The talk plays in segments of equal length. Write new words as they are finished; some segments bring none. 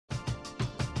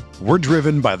We're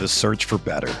driven by the search for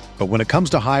better. But when it comes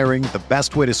to hiring, the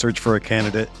best way to search for a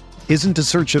candidate isn't to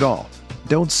search at all.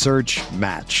 Don't search,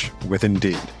 match with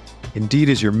Indeed. Indeed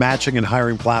is your matching and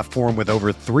hiring platform with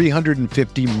over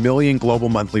 350 million global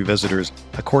monthly visitors,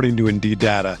 according to Indeed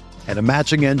data, and a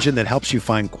matching engine that helps you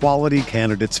find quality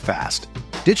candidates fast.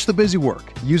 Ditch the busy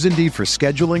work. Use Indeed for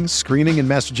scheduling, screening, and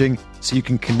messaging so you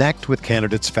can connect with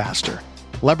candidates faster.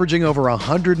 Leveraging over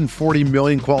 140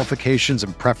 million qualifications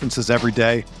and preferences every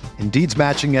day, Indeed's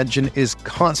matching engine is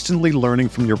constantly learning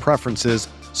from your preferences,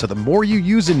 so the more you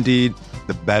use Indeed,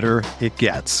 the better it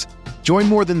gets. Join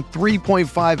more than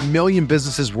 3.5 million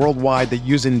businesses worldwide that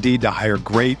use Indeed to hire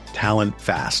great talent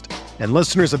fast. And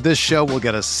listeners of this show will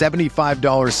get a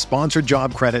 $75 sponsored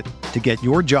job credit to get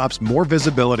your jobs more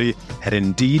visibility at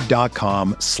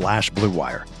Indeed.com/Blue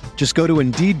Wire. Just go to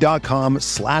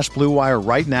Indeed.com/Blue Wire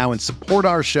right now and support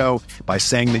our show by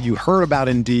saying that you heard about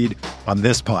Indeed on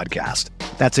this podcast.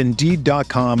 That's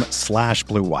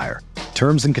Indeed.com/Blue Wire.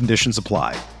 Terms and conditions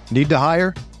apply. Need to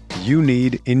hire? You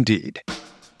need Indeed.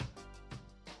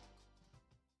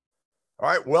 All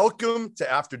right, welcome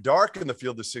to After Dark in the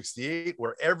Field of 68,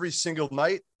 where every single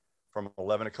night from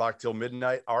 11 o'clock till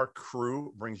midnight, our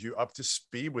crew brings you up to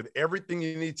speed with everything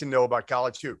you need to know about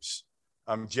college hoops.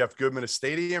 I'm Jeff Goodman of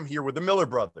Stadium, here with the Miller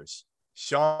brothers,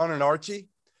 Sean and Archie,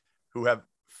 who have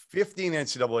 15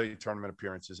 NCAA tournament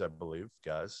appearances, I believe,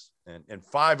 guys, and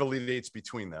 5 Elite Eights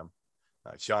between them.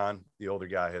 Sean, the older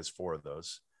guy, has 4 of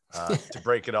those to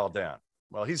break it all down.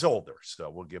 Well, he's older, so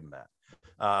we'll give him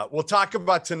that. We'll talk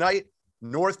about tonight,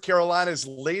 North Carolina's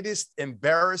latest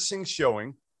embarrassing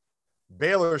showing,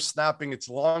 Baylor snapping its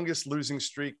longest losing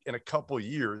streak in a couple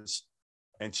years,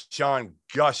 and Sean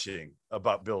gushing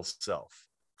about Bill Self.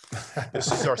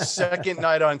 This is our second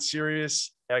night on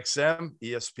Sirius XM,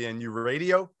 ESPNU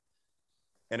Radio.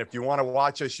 And if you want to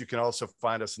watch us, you can also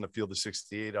find us in the Field of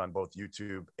 68 on both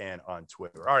YouTube and on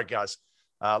Twitter. All right, guys,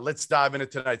 let's dive into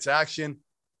tonight's action.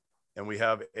 And we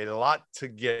have a lot to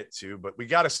get to, but we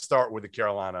got to start with the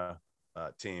Carolina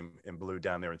team in blue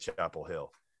down there in Chapel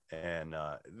Hill. And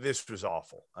this was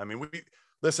awful. I mean,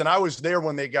 listen, I was there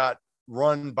when they got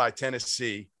run by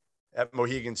Tennessee at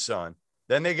Mohegan Sun.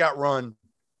 Then they got run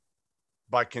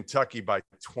by Kentucky by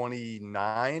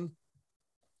 29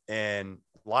 and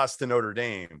lost to Notre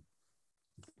Dame.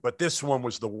 But this one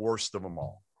was the worst of them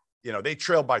all. You know, they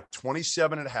trailed by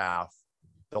 27 and a half,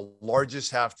 the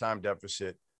largest halftime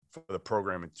deficit for the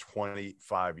program in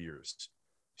 25 years.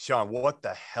 Sean, what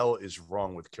the hell is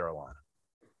wrong with Carolina?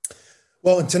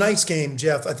 Well, in tonight's game,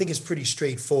 Jeff, I think it's pretty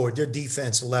straightforward. Their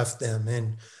defense left them.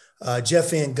 And Jeff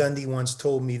Van Gundy once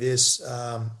told me this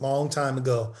long time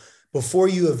ago. Before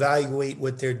you evaluate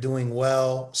what they're doing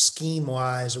well,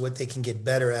 scheme-wise, or what they can get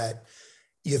better at,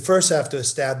 you first have to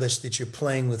establish that you're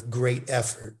playing with great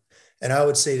effort. And I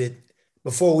would say that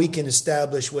before we can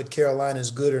establish what Carolina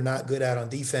is good or not good at on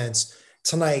defense,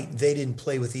 tonight they didn't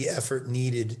play with the effort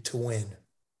needed to win.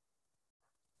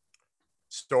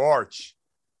 So, Arch,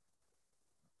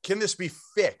 can this be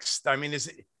fixed? I mean,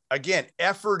 again,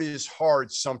 effort is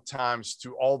hard sometimes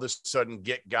to all of a sudden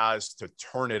get guys to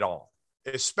turn it on,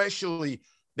 especially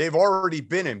they've already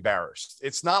been embarrassed.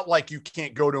 It's not like you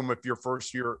can't go to them if you're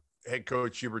first-year head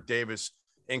coach Hubert Davis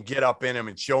and get up in them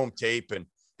and show them tape and,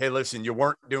 hey, listen, you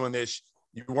weren't doing this.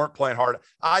 You weren't playing hard.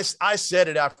 I said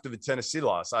it after the Tennessee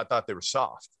loss. I thought they were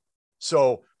soft.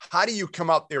 So how do you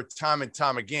come out there time and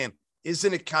time again?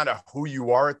 Isn't it kind of who you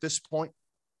are at this point?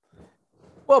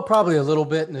 Well, probably a little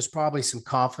bit. And there's probably some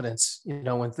confidence, you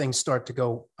know, when things start to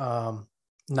go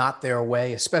not their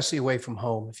way, especially away from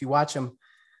home. If you watch them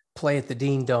play at the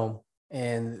Dean Dome,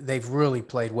 and they've really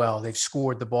played well. They've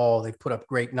scored the ball. They've put up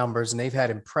great numbers, and they've had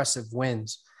impressive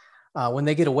wins. When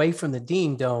they get away from the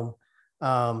Dean Dome,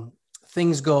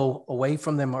 things go away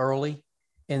from them early,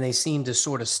 and they seem to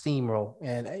sort of steamroll.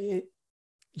 And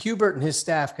Hubert and his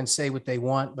staff can say what they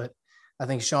want, but I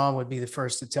think Sean would be the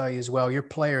first to tell you as well, your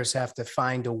players have to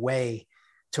find a way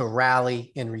to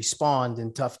rally and respond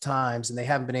in tough times, and they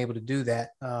haven't been able to do that.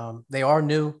 They are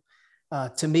new.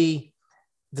 To me,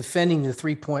 defending the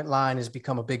three-point line has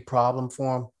become a big problem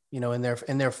for them. You know, in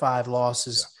their 5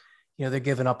 losses, you know, they're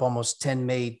giving up almost 10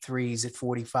 made threes at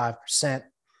 45%.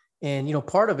 And, you know,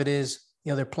 part of it is,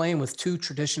 you know, they're playing with 2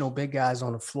 traditional big guys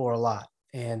on the floor a lot.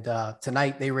 And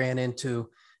tonight they ran into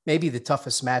maybe the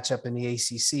toughest matchup in the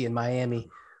ACC in Miami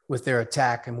with their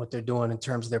attack and what they're doing in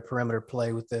terms of their perimeter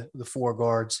play with the 4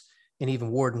 guards and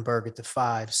even Wardenberg at the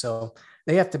 5. So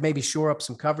they have to maybe shore up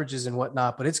some coverages and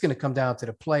whatnot, but it's going to come down to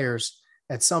the players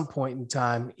at some point in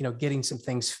time, you know, getting some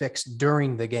things fixed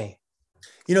during the game.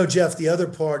 You know, Jeff, the other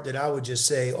part that I would just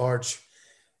say, Arch,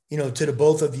 you know, to the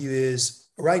both of you is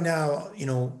right now, you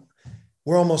know,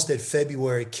 we're almost at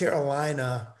February.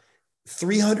 Carolina,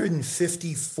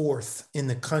 354th in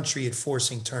the country at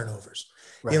forcing turnovers.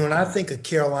 Right. You know, when I think of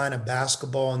Carolina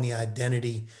basketball and the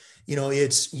identity, you know,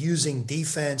 it's using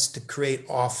defense to create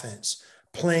offense,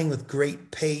 playing with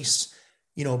great pace,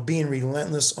 you know, being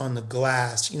relentless on the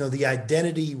glass. You know, the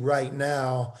identity right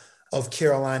now of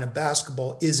Carolina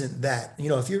basketball isn't that. You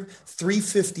know, if you're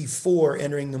 354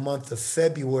 entering the month of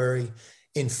February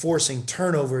in forcing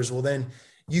turnovers, well, then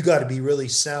you got to be really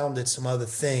sound at some other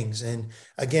things. And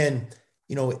again,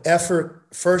 you know, effort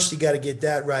first, you got to get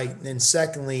that right. And then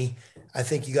secondly, I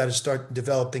think you got to start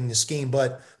developing the scheme.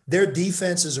 But their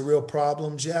defense is a real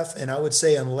problem, Jeff. And I would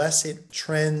say unless it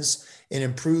trends and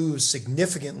improves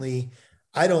significantly,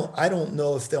 I don't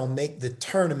know if they'll make the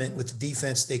tournament with the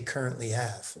defense they currently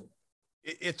have.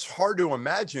 It's hard to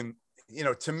imagine. You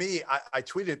know, to me, I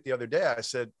tweeted the other day, I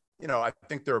said, you know, I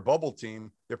think they're a bubble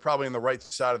team. They're probably on the right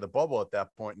side of the bubble at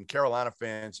that point. And Carolina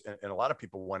fans and a lot of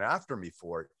people went after me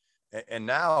for it. And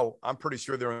now I'm pretty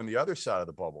sure they're on the other side of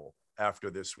the bubble after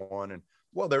this one. And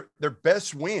well, their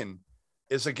best win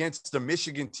is against the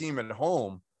Michigan team at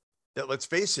home. That, let's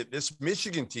face it, this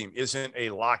Michigan team isn't a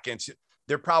lock-in.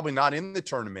 They're probably not in the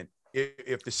tournament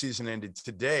if the season ended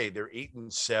today. They're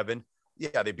 8-7.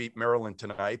 Yeah, they beat Maryland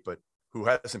tonight, but who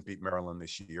hasn't beat Maryland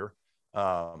this year?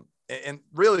 And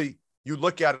really, you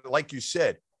look at it, like you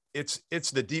said, it's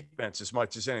the defense as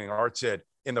much as anything. Art said,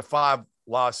 in the 5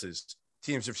 losses,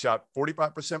 teams have shot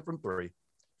 45% from 3,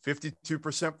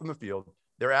 52% from the field.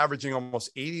 They're averaging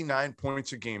almost 89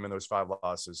 points a game in those 5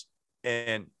 losses.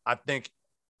 And I think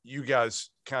you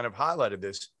guys kind of highlighted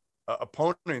this.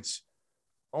 Opponents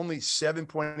only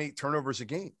 7.8 turnovers a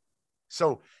game.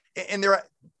 So, and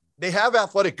they have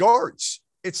athletic guards.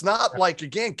 It's not like,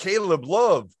 again, Caleb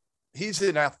Love, he's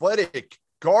an athletic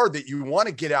guard that you want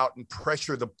to get out and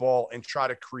pressure the ball and try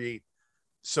to create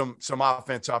some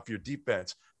offense off your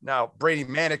defense. Now, Brady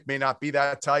Manick may not be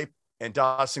that type, and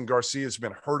Dawson Garcia has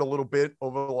been hurt a little bit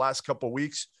over the last couple of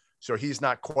weeks, so he's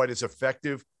not quite as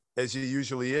effective as he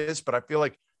usually is. But I feel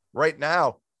like right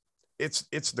now it's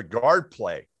the guard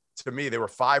play. To me, they were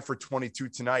 5 for 22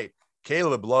 tonight.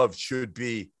 Caleb Love should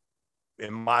be,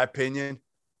 in my opinion,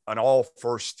 an all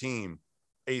first team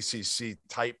ACC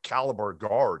type caliber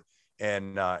guard.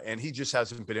 And he just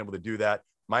hasn't been able to do that.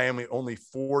 Miami only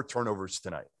 4 turnovers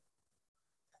tonight.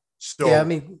 So, yeah, I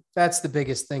mean, that's the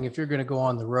biggest thing. If you're going to go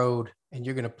on the road and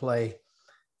you're going to play,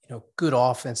 you know, good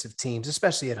offensive teams,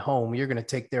 especially at home, you're going to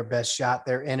take their best shot,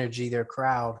 their energy, their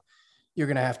crowd. You're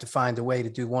going to have to find a way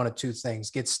to do one of 2 things: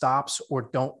 get stops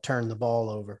or don't turn the ball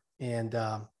over. And,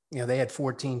 you know, they had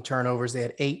 14 turnovers. They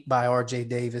had 8 by RJ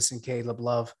Davis and Caleb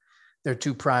Love. They're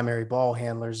 2 primary ball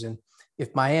handlers. And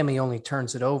if Miami only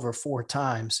turns it over 4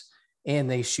 times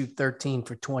and they shoot 13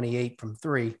 for 28 from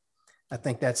 3, I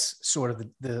think that's sort of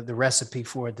the recipe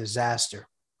for a disaster.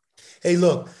 Hey,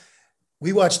 look,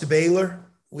 we watched Baylor.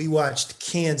 We watched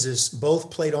Kansas. Both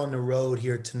played on the road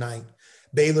here tonight.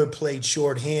 Baylor played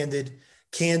shorthanded.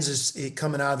 Kansas,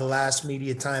 coming out of the last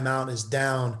media timeout, is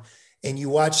down. And you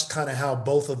watched kind of how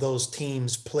both of those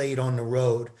teams played on the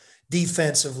road,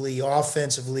 defensively,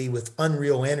 offensively, with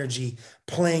unreal energy,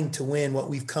 playing to win, what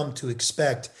we've come to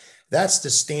expect. That's the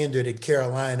standard at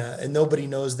Carolina, and nobody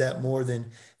knows that more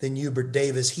than Hubert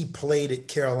Davis. He played at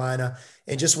Carolina,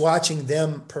 and just watching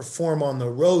them perform on the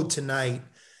road tonight,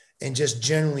 and just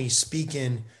generally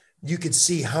speaking, you could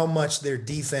see how much their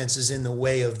defense is in the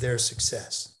way of their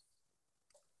success.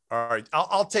 All right,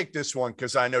 I'll take this one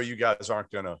because I know you guys aren't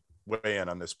going to weigh in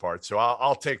on this part. So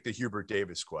I'll take the Hubert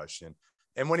Davis question.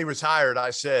 And when he was hired, I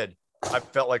said I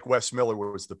felt like Wes Miller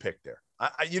was the pick there.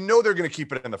 You know they're going to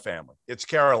keep it in the family. It's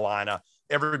Carolina.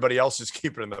 Everybody else is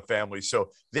keeping it in the family. So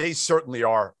they certainly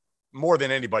are more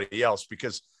than anybody else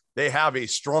because they have a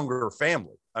stronger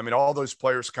family. I mean, all those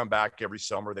players come back every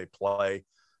summer. They play.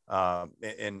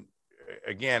 And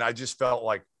again, I just felt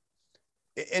like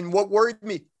 – and what worried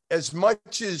me, as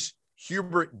much as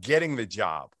Hubert getting the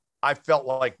job, I felt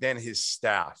like then his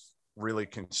staff really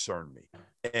concerned me.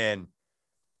 And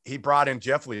he brought in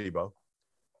Jeff Lebo,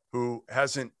 who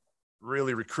hasn't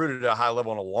really recruited at a high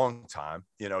level in a long time.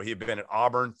 You know, he'd been at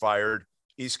Auburn, fired,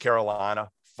 East Carolina,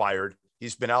 fired.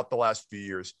 He's been out the last few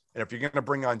years. And if you're going to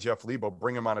bring on Jeff Lebo,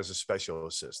 bring him on as a special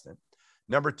assistant.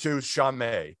 Number 2, Sean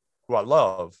May, who I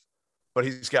love, but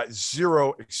he's got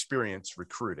 0 experience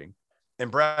recruiting.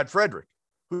 And Brad Frederick,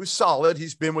 who's solid.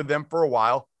 He's been with them for a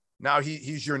while. Now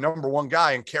he's your number 1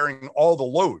 guy and carrying all the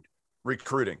load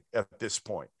recruiting at this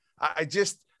point.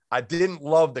 I didn't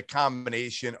love the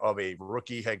combination of a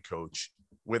rookie head coach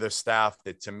with a staff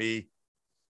that, to me,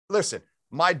 listen,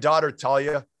 my daughter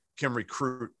Talia can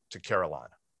recruit to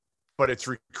Carolina, but it's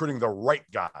recruiting the right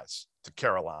guys to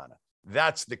Carolina.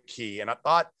 That's the key. And I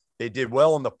thought they did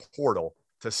well in the portal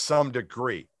to some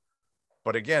degree.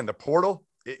 But again, the portal,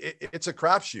 it's a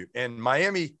crapshoot. And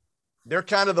Miami, they're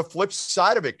kind of the flip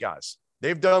side of it, guys.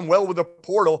 They've done well with the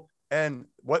portal. And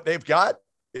what they've got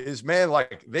is, man,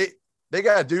 like they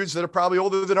got dudes that are probably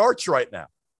older than Arch right now.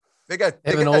 They have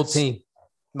an old team.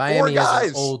 Miami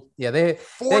has an old, they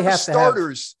have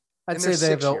starters. I'd say they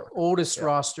have the oldest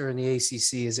roster in the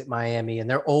ACC is at Miami, and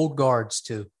they're old guards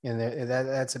too, and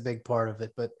that's a big part of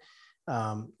it. But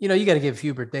you got to give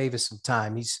Hubert Davis some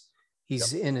time.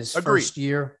 He's in his first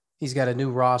year. He's got a new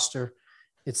roster.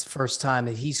 It's the first time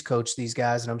that he's coached these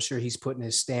guys, and I'm sure he's putting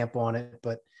his stamp on it.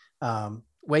 But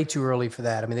way too early for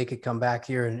that. I mean, they could come back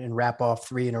here and wrap off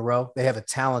 3 in a row. They have a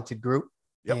talented group,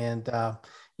 and at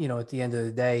the end of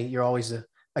the day, you're always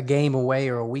a game away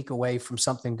or a week away from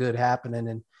something good happening.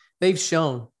 And they've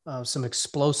shown some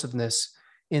explosiveness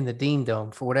in the Dean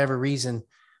Dome. For whatever reason,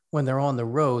 when they're on the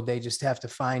road, they just have to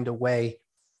find a way,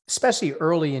 especially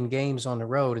early in games on the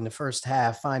road in the first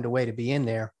half, find a way to be in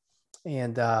there.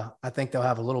 And I think they'll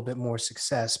have a little bit more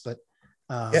success, but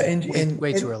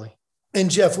way too early.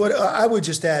 And Jeff, what I would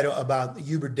just add about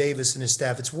Hubert Davis and his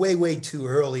staff, it's way, way too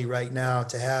early right now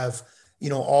to have,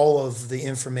 all of the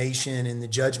information and the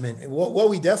judgment. And what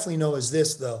we definitely know is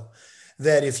this, though,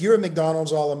 that if you're a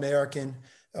McDonald's All-American,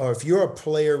 or if you're a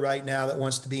player right now that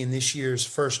wants to be in this year's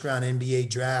first-round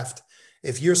NBA draft,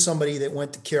 if you're somebody that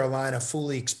went to Carolina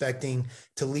fully expecting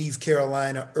to leave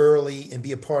Carolina early and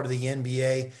be a part of the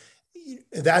NBA,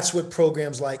 that's what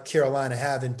programs like Carolina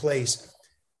have in place,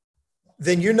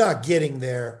 then you're not getting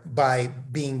there by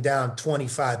being down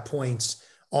 25 points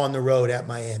on the road at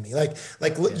Miami.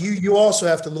 You also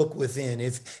have to look within.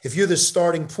 If you're the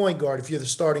starting point guard, if you're the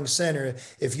starting center,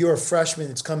 if you're a freshman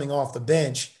that's coming off the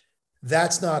bench,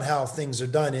 that's not how things are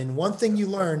done. And one thing you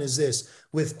learn is this: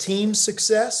 with team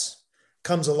success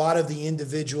comes a lot of the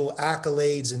individual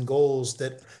accolades and goals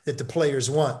that the players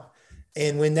want.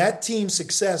 And when that team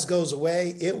success goes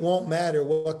away, it won't matter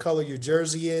what color your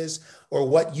jersey is or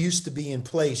what used to be in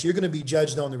place. You're going to be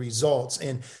judged on the results.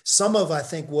 And I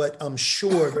think what I'm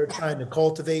sure they're trying to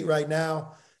cultivate right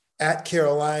now at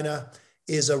Carolina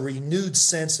is a renewed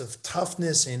sense of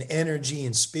toughness and energy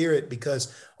and spirit,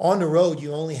 because on the road,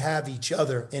 you only have each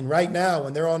other. And right now,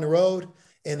 when they're on the road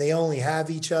and they only have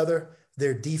each other,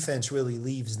 their defense really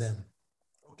leaves them.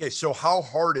 Okay, so how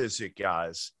hard is it,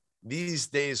 guys, these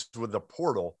days with the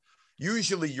portal?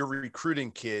 Usually you're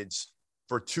recruiting kids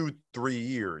for 2-3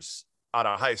 years out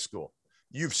of high school.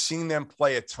 You've seen them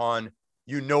play a ton.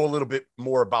 You know a little bit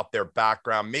more about their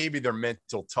background, maybe their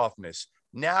mental toughness.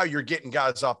 Now you're getting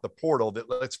guys off the portal that,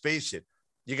 let's face it,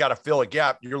 you got to fill a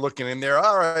gap. You're looking in there.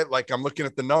 All right. Like, I'm looking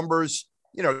at the numbers,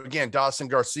 again, Dawson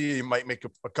Garcia, you might make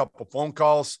a couple phone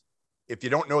calls. If you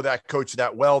don't know that coach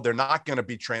that well, they're not going to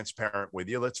be transparent with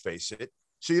you. Let's face it.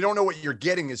 So you don't know what you're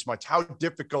getting as much. How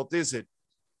difficult is it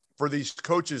for these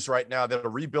coaches right now that are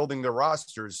rebuilding their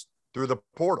rosters through the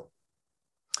portal?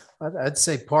 I'd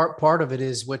say part of it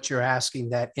is what you're asking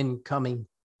that incoming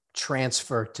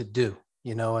transfer to do.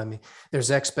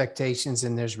 There's expectations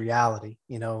and there's reality.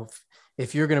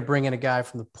 If you're going to bring in a guy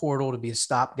from the portal to be a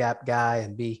stopgap guy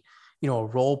and be, a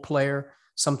role player,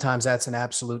 sometimes that's an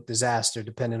absolute disaster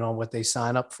depending on what they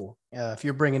sign up for. If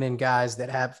you're bringing in guys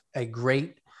that have a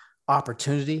great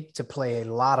opportunity to play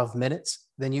a lot of minutes,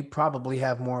 then you probably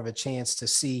have more of a chance to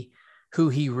see who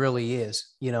he really is,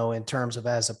 in terms of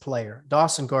as a player.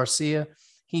 Dawson Garcia,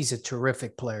 he's a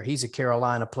terrific player. He's a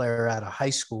Carolina player out of high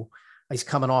school. He's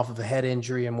coming off of a head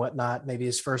injury and whatnot, maybe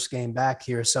his first game back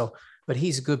here. But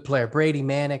he's a good player. Brady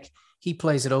Manick, he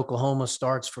plays at Oklahoma,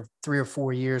 starts for 3 or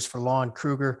 4 years for Lon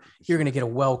Kruger. You're going to get a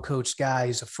well-coached guy.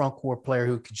 He's a front court player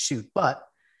who can shoot. But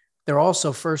they're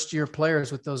also first-year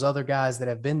players with those other guys that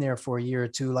have been there for a year or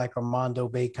two, like Armando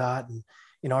Bacot and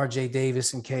RJ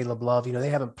Davis and Caleb Love. They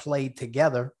haven't played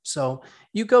together. So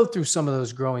you go through some of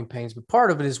those growing pains. But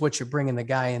part of it is what you're bringing the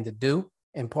guy in to do.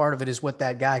 And part of it is what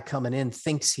that guy coming in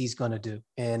thinks he's going to do.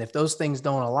 And if those things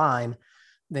don't align,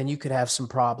 then you could have some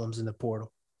problems in the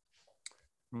portal.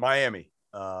 Miami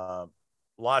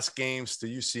lost games to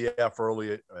UCF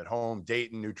early at home,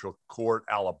 Dayton neutral court,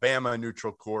 Alabama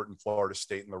neutral court, and Florida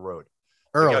State in the road.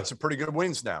 They got some pretty good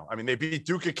wins now. I mean, they beat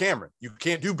Duke at Cameron. You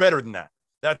can't do better than that.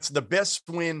 That's the best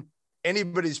win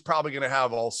anybody's probably going to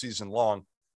have all season long,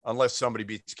 unless somebody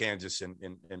beats Kansas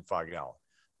in Fog Allen.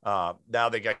 Now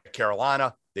they got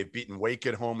Carolina. They've beaten Wake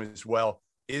at home as well.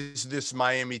 Is this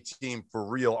Miami team for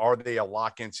real? Are they a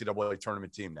lock NCAA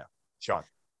tournament team now? Sean.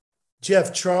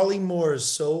 Jeff, Charlie Moore is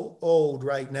so old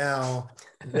right now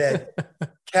that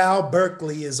Cal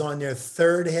Berkeley is on their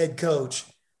third head coach,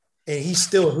 and he's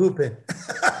still hooping.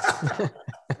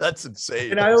 That's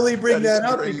insane. And I only bring that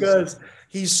up crazy. because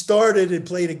he started and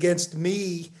played against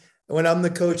me when I'm the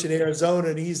coach in Arizona,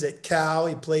 and he's at Cal.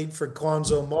 He played for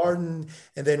Quanzo Martin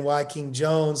and then Joaquin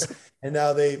Jones, and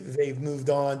now they've moved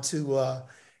on to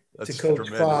Coach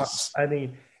tremendous. Fox. I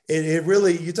mean, it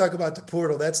really, you talk about the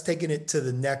portal, that's taking it to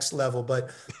the next level, but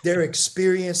they're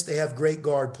experienced. They have great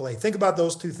guard play. Think about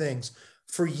those two things.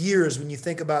 For years, when you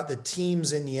think about the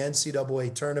teams in the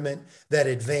NCAA tournament that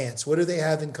advance, what do they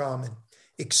have in common?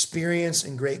 Experience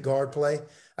and great guard play.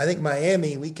 I think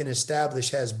Miami, we can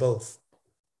establish, has both.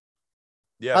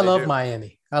 Yeah, I love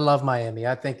Miami.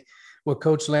 I think what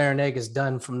Coach Larinaga has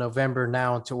done from November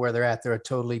now to where they're at, they're a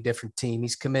totally different team.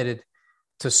 He's committed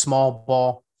to small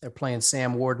ball. They're playing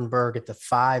Sam Wardenberg at the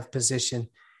 5 position,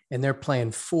 and they're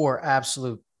playing 4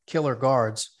 absolute killer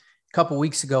guards. A couple of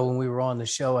weeks ago when we were on the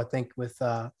show, I think with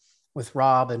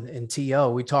Rob and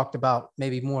T.O., we talked about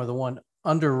maybe more of the one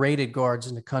underrated guards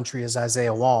in the country is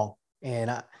Isaiah Wong. And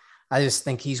I just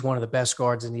think he's one of the best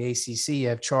guards in the ACC. You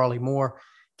have Charlie Moore,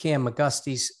 Cam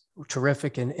McGusty's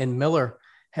terrific, and Miller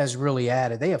has really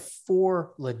added. They have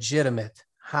 4 legitimate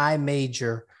high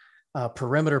major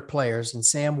perimeter players, and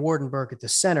Sam Wardenberg at the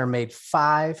center made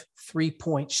 5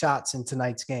 3-point shots in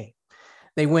tonight's game.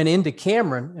 They went into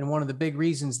Cameron, and one of the big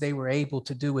reasons they were able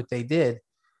to do what they did,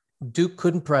 Duke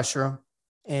couldn't pressure them,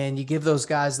 and you give those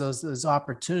guys those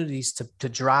opportunities to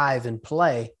drive and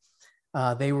play.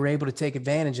 They were able to take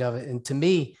advantage of it, and to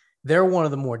me, they're one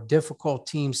of the more difficult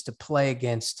teams to play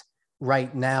against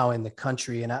right now in the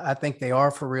country, and I think they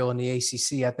are for real in the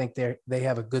ACC. I think they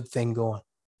have a good thing going.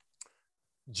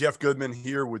 Jeff Goodman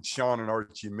here with Sean and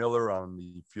Archie Miller on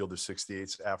the Field of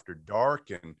 68's After Dark.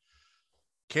 And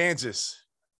Kansas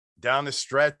down the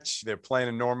stretch, they're playing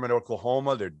in Norman,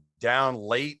 Oklahoma. They're down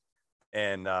late,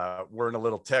 and we're in a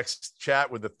little text chat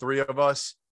with the 3 of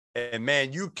us. And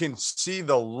man, you can see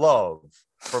the love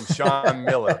from Sean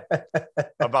Miller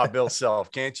about Bill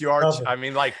Self, can't you, Arch? I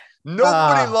mean, like,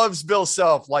 nobody loves Bill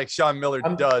Self like Sean Miller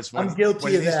does. I'm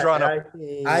guilty of that.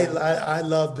 I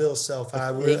love Bill Self.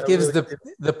 He gives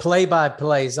the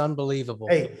play-by-play is unbleevable.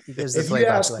 Hey, if you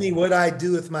ask me what I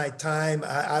do with my time,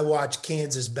 I watch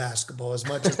Kansas basketball as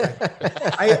much as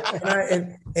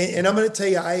and I'm going to tell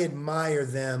you, I admire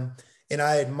them, and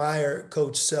I admire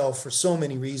Coach Self for so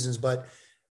many reasons. But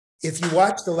if you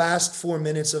watch the last 4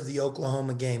 minutes of the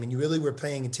Oklahoma game and you really were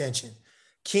paying attention,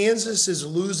 Kansas is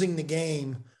losing the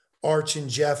game, Arch and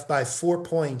Jeff, by 4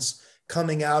 points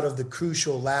coming out of the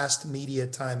crucial last media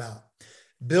timeout.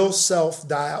 Bill Self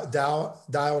dialed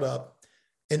up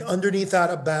and underneath out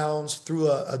of bounds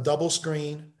through a double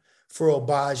screen for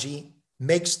Obaji,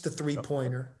 makes the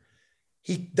 3-pointer.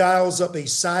 He dials up a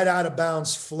side out of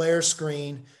bounds flare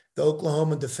screen. The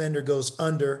Oklahoma defender goes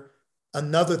under,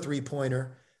 another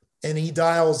 3-pointer, and he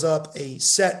dials up a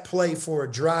set play for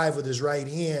a drive with his right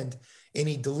hand, and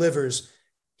he delivers.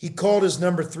 He called his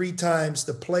number 3 times.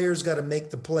 The player's got to make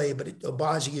the play, but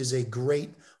Obaji is a great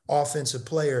offensive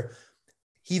player.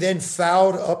 He then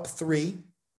fouled up 3.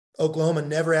 Oklahoma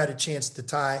never had a chance to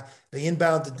tie. They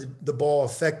inbounded the ball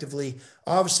effectively.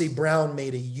 Obviously, Brown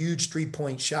made a huge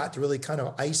 3-point shot to really kind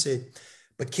of ice it.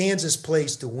 But Kansas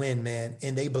plays to win, man,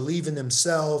 and they believe in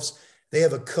themselves. They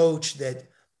have a coach that,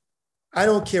 I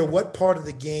don't care what part of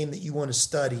the game that you want to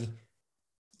study,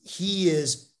 he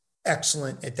is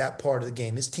excellent at that part of the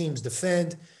game. His teams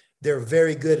defend. They're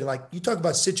very good. Like, you talk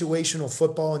about situational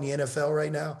football in the NFL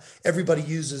right now, everybody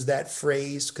uses that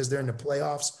phrase because they're in the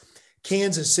playoffs.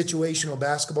 Kansas situational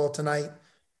basketball tonight,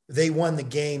 they won the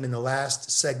game in the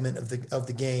last segment of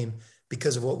the game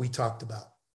because of what we talked about.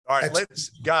 All right,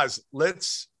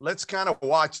 let's kind of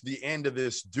watch the end of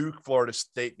this Duke Florida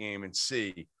State game and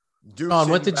see. Sean,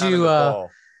 what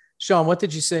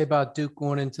did you say about Duke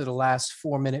going into the last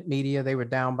 4-minute media? They were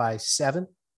down by 7.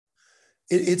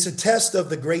 It's a test of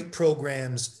the great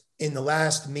programs in the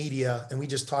last media, and we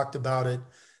just talked about it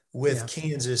with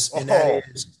Kansas, and that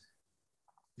is,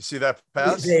 you see that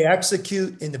pass? They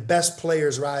execute, and the best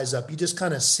players rise up. You just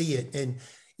kind of see it, and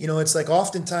it's like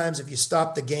oftentimes if you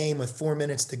stop the game with 4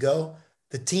 minutes to go,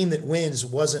 the team that wins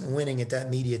wasn't winning at that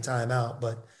media timeout.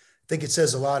 But I think it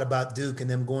says a lot about Duke and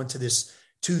them going to this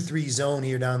 2-3 zone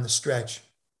here down the stretch.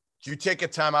 Do you take a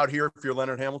timeout here if you're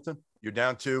Leonard Hamilton? You're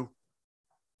down 2?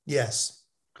 Yes.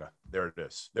 Okay. There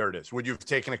it is. Would you have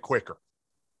taken it quicker?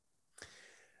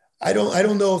 I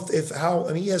don't know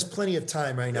he has plenty of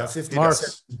time right now. 50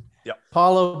 minutes. Yeah.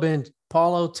 Paulo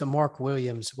to Mark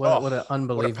Williams. What an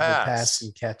unbelievable pass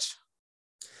and catch.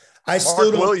 I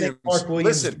still don't think Mark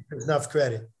Williams deserves enough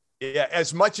credit. Yeah.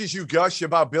 As much as you gush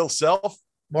about Bill Self,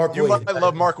 might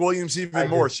love Mark Williams even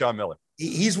more, Sean Miller.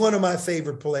 He's one of my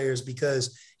favorite players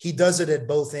because he does it at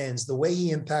both ends. The way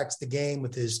he impacts the game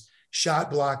with his shot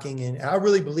blocking. And I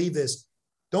really believe this.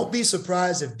 Don't be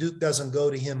surprised if Duke doesn't go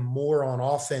to him more on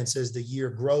offense as the year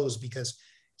grows, because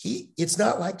it's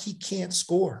not like he can't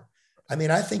score. I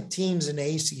mean, I think teams in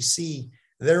the ACC,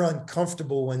 they're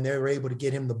uncomfortable when they're able to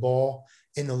get him the ball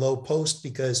in the low post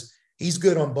because he's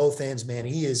good on both ends, man.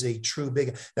 He is a true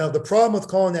big. Now, the problem with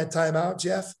calling that timeout,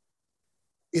 Jeff,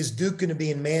 is Duke going to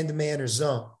be in man-to-man or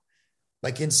zone?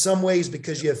 Like in some ways,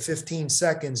 because you have 15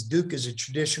 seconds, Duke is a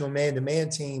traditional man-to-man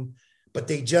team, but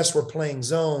they just were playing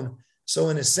zone. So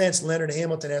in a sense, Leonard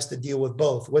Hamilton has to deal with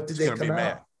both. What did they come out?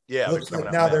 Man. Yeah. Looks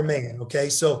like now they're man. Okay.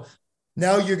 So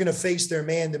now you're going to face their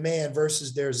man-to-man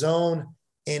versus their zone,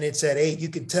 and it's at 8. You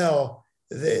could tell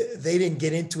they didn't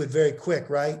get into it very quick,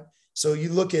 right? So you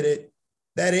look at it,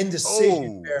 that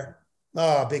indecision there.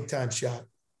 Oh, big time shot.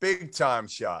 Big time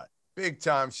shot.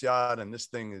 And this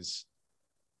thing is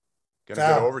going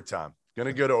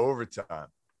to go to overtime.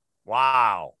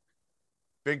 Wow.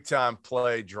 Big time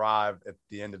play drive at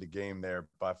the end of the game there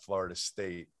by Florida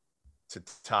State to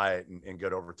tie it and go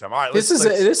to overtime. All right. This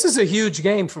is a huge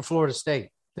game for Florida State.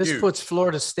 This huge. Puts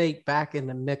Florida State back in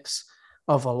the mix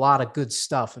of a lot of good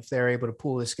stuff if they're able to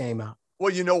pull this game out.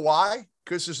 Well, you know why?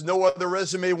 Because there's no other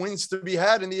resume wins to be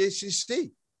had in the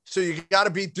ACC. So you got to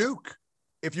beat Duke.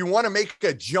 If you want to make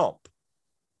a jump,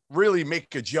 really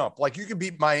make a jump. Like you can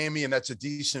beat Miami and that's a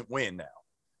decent win now.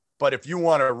 But if you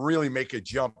want to really make a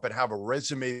jump and have a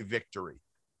resume victory,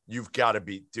 you've got to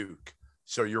beat Duke.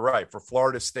 So you're right. For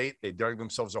Florida State, they dug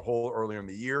themselves a hole earlier in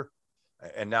the year,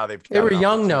 and now they were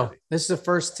young, though. This is the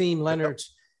first team Leonard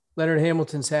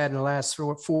Hamilton's had in the last 3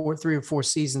 or 4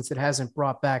 seasons that hasn't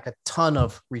brought back a ton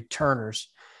of returners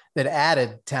that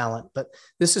added talent. But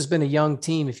this has been a young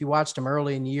team. If you watched them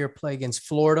early in the year play against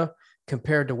Florida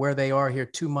compared to where they are here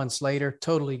 2 months later,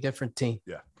 totally different team.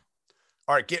 Yeah.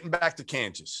 All right, getting back to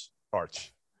Kansas,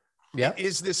 Arch. Yeah.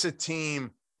 Is this a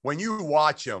team, when you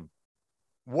watch them,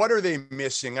 what are they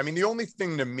missing? I mean, the only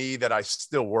thing to me that I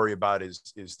still worry about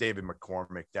is David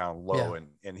McCormick down low,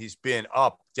 and he's been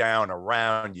up, down,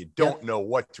 around. You don't know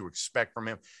what to expect from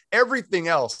him. Everything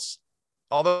else,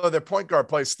 although their point guard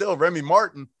plays still, Remy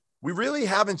Martin, we really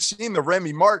haven't seen the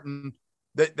Remy Martin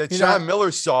that Sean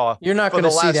Miller saw you're not going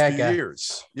to see that few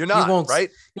years. You're not, right?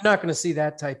 You're not going to see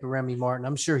that type of Remy Martin.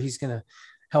 I'm sure he's going to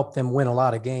help them win a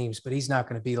lot of games, but he's not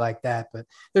going to be like that. But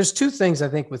there's 2 things I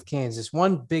think with Kansas.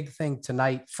 One big thing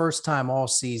tonight, first time all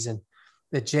season,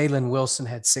 that Jalen Wilson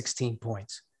had 16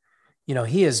 points. You know,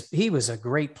 he was a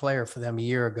great player for them a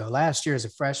year ago. Last year as a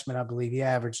freshman, I believe he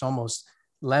averaged almost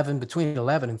between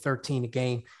 11 and 13 a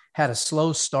game, had a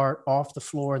slow start off the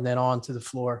floor and then onto the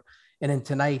floor. And then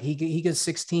tonight he gets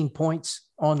 16 points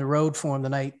on the road for him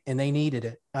tonight, and they needed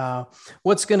it.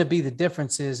 What's going to be the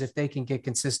difference is if they can get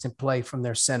consistent play from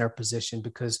their center position,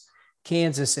 because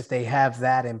Kansas, if they have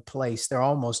that in place, they're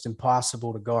almost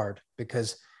impossible to guard,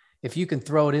 because if you can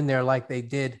throw it in there like they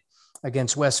did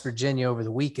against West Virginia over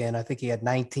the weekend, I think he had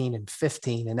 19 and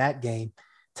 15 in that game.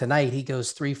 Tonight he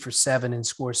goes 3 for 7 and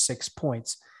scores 6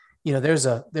 points. You know,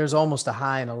 there's almost a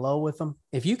high and a low with him.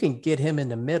 If you can get him in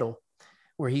the middle,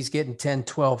 where he's getting 10,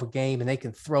 12 a game and they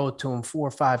can throw it to him 4 or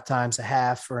 5 times a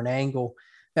half for an angle,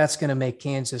 that's going to make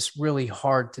Kansas really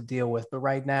hard to deal with. But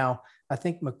right now, I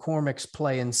think McCormick's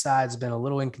play inside has been a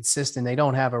little inconsistent. They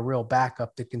don't have a real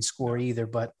backup that can score either,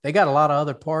 but they got a lot of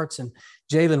other parts. And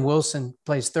Jalen Wilson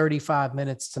plays 35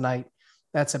 minutes tonight.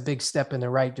 That's a big step in the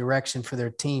right direction for their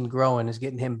team growing, is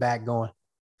getting him back going.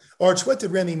 Arch, what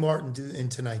did Remy Martin do in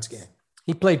tonight's game?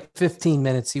 He played 15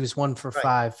 minutes. He was 1 for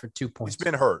 5 for 2 points. He's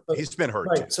been hurt.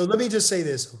 Right. Too. So let me just say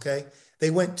this, okay? They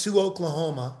went to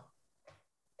Oklahoma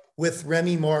with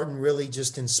Remy Martin really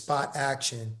just in spot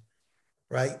action,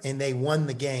 right? And they won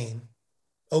the game.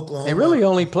 Oklahoma. They really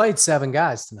only played 7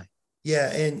 guys tonight.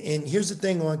 Yeah, and here's the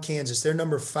thing on Kansas. They're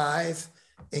number 5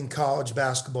 in college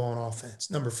basketball on offense,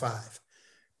 number 5.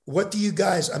 What do you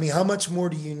guys – I mean, how much more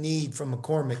do you need from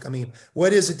McCormick? I mean,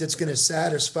 what is it that's going to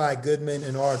satisfy Goodman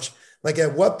and Arch? Like,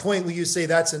 at what point will you say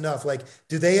that's enough? Like,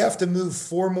 do they have to move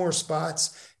 4 more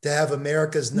spots to have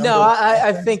America's number? No,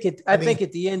 I think I think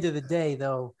at the end of the day,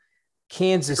 though,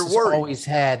 Kansas has always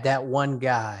had that one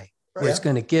guy that's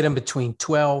going to get them between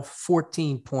 12,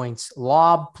 14 points,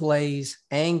 lob plays,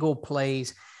 angle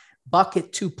plays,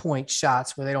 bucket 2-point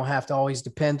shots where they don't have to always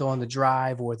depend on the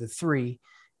drive or the 3.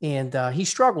 And he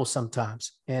struggles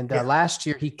sometimes. And last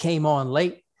year he came on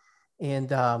late.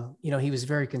 And, he was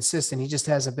very consistent. He just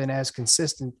hasn't been as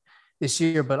consistent this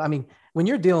year. But, I mean, when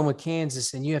you're dealing with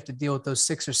Kansas and you have to deal with those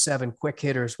 6 or 7 quick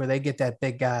hitters where they get that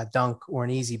big guy a dunk or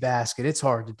an easy basket, it's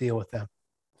hard to deal with them.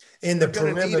 In the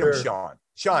perimeter,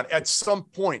 Sean, at some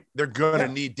point, they're going to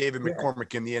need David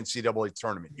McCormick in the NCAA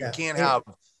tournament. You can't have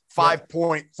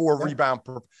 5.4 rebound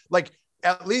per, like,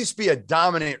 at least be a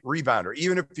dominant rebounder.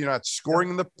 Even if you're not scoring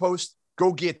in the post,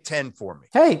 go get 10 for me.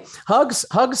 Hey, Hugs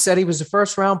said he was a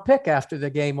first round pick after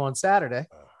the game on Saturday.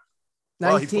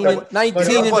 19 and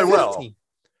 15. Well.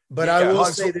 But I will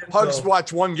say that Hugs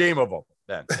watch one game of them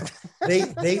then.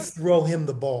 they throw him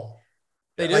the ball.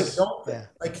 They do.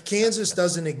 Like Kansas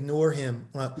doesn't ignore him.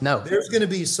 No. There's going to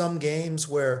be some games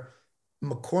where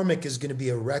McCormick is going to be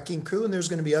a wrecking crew, and there's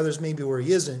going to be others maybe where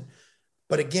he isn't.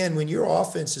 But again, when your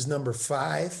offense is number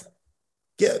 5,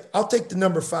 I'll take the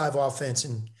number 5 offense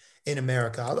in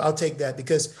America. I'll take that,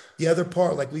 because the other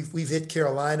part, like we've hit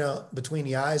Carolina between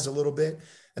the eyes a little bit.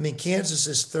 I mean, Kansas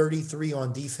is 33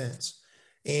 on defense.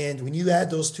 And when you add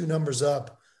those two numbers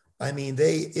up, I mean,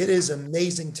 it is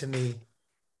amazing to me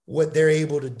what they're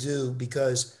able to do,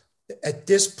 because at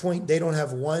this point, they don't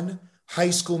have one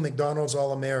high school McDonald's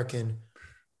All-American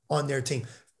on their team.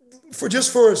 For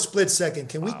a split second,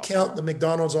 can we count the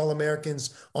McDonald's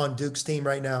All-Americans on Duke's team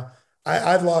right now?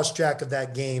 I've lost track of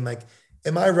that game. Like,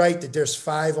 am I right that there's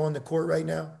 5 on the court right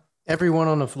now? Everyone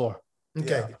on the floor.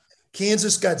 Okay. Yeah.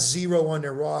 Kansas got 0 on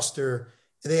their roster.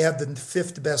 They have the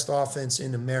 5th best offense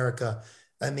in America.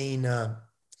 I mean,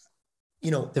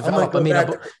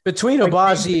 between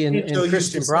Agbaji and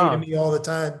Christian Braun, to me all the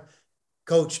time,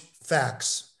 Coach,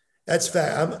 facts. That's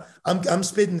fact. I'm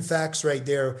spitting facts right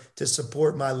there to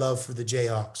support my love for the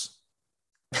Jayhawks.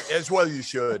 As well, you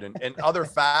should. And other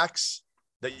facts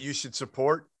that you should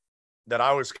support that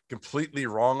I was completely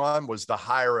wrong on was the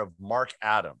hire of Mark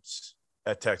Adams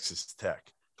at Texas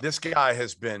Tech. This guy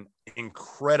has been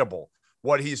incredible,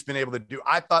 what he's been able to do.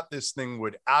 I thought this thing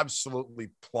would absolutely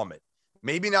plummet.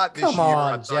 Maybe not this year. Come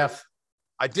on, Jeff.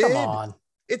 I did. Come on.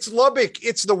 It's Lubbock.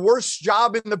 It's the worst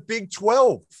job in the Big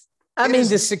 12. I mean,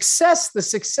 the success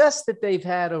that they've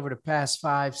had over the past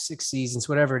 5-6 seasons,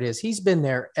 whatever it is, he's been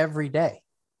there every day.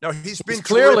 No, he's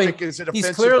clearly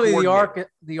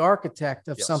the architect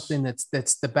of something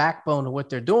that's the backbone of what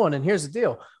they're doing. And here's the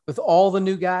deal: with all the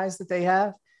new guys that they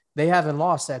haven't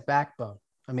lost that backbone.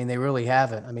 I mean, they really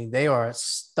haven't. I mean, they are a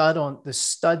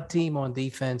stud team on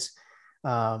defense.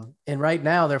 And right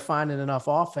now they're finding enough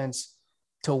offense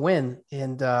to win.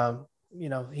 And,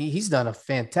 he's done a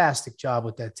fantastic job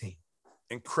with that team.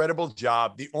 Incredible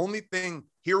job. The only thing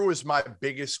here was my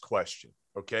biggest question.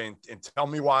 Okay. And tell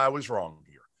me why I was wrong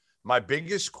here. My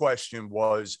biggest question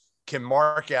was, can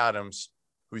Mark Adams,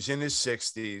 who's in his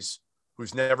 60s,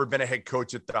 who's never been a head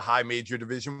coach at the high major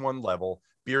Division I level,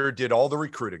 Beard did all the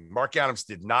recruiting. Mark Adams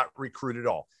did not recruit at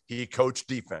all. He coached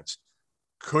defense.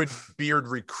 Could Beard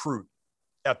recruit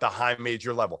at the high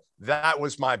major level? That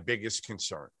was my biggest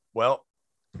concern. Well,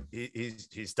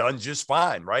 he's done just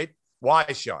fine, right? Why,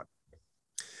 Sean?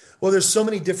 Well, there's so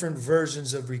many different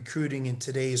versions of recruiting in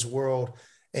today's world.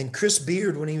 And Chris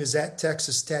Beard, when he was at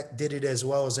Texas Tech, did it as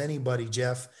well as anybody,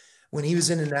 Jeff. When he was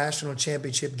in the national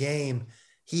championship game,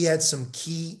 he had some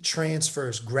key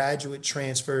transfers, graduate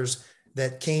transfers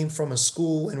that came from a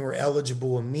school and were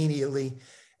eligible immediately.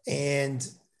 And,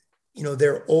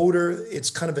 they're older. It's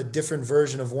kind of a different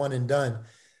version of one and done.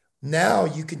 Now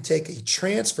you can take a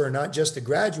transfer, not just a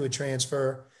graduate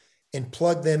transfer, and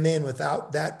plug them in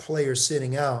without that player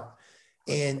sitting out.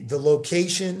 And the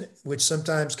location, which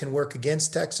sometimes can work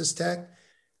against Texas Tech,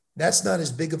 that's not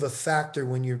as big of a factor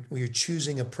when you're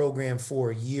choosing a program for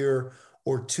a year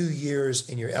or 2 years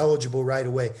and you're eligible right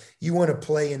away. You want to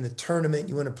play in the tournament.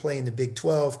 You want to play in the Big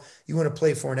 12. You want to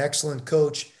play for an excellent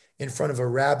coach in front of a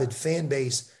rabid fan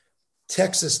base.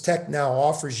 Texas Tech now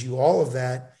offers you all of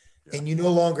that, and you no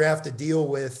longer have to deal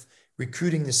with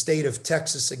recruiting the state of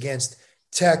Texas against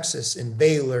Texas and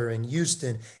Baylor and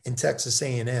Houston and Texas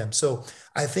A&M. So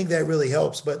I think that really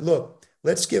helps. But look,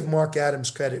 let's give Mark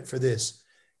Adams credit for this.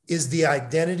 Is the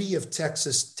identity of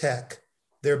Texas Tech,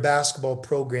 their basketball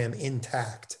program,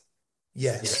 intact?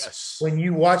 Yes. When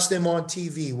you watch them on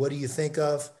TV, what do you think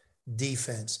of?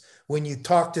 Defense. When you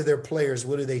talk to their players,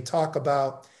 what do they talk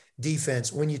about?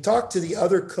 Defense. When you talk to the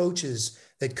other coaches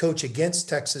that coach against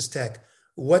Texas Tech,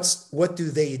 what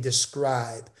do they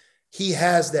describe? He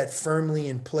has that firmly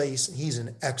in place. He's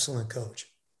an excellent coach.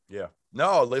 Yeah.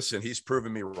 No, listen, he's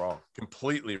proven me wrong,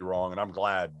 completely wrong. And I'm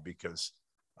glad, because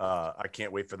I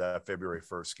can't wait for that February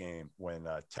 1st game when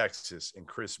Texas and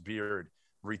Chris Beard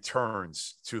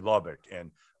returns to Lubbock, and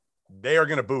they are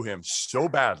going to boo him so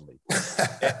badly.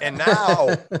 and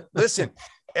now, listen,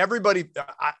 everybody,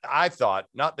 I thought,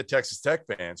 not the Texas Tech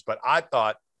fans, but I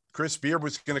thought Chris Beard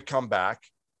was going to come back,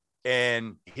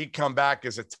 and he'd come back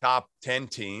as a top 10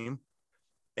 team.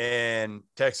 and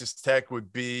Texas Tech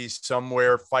would be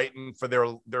somewhere fighting for their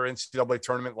NCAA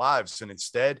tournament lives. And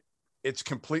instead, it's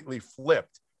completely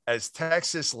flipped as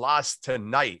Texas lost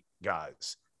tonight,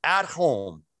 guys, at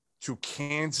home to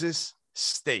Kansas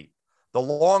State. The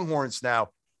Longhorns now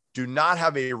do not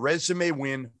have a resume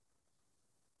win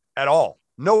at all.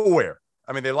 Nowhere.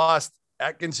 I mean, they lost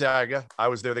at Gonzaga. I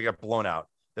was there. They got blown out.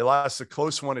 They lost a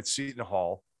close one at Seton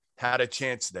Hall, had a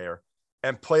chance there,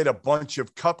 and played a bunch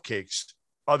of cupcakes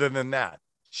other than that.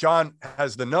 Sean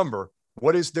has the number.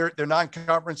 What is their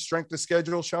non-conference strength of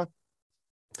schedule, Sean?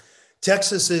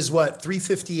 Texas is what,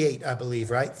 358, I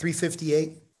believe, right?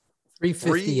 358?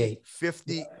 358.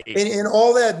 358. And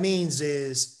all that means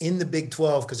is in the Big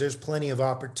 12, because there's plenty of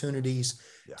opportunities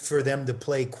for them to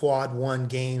play quad one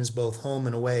games, both home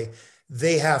and away.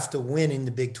 They have to win in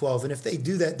the Big 12. And if they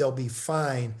do that, they'll be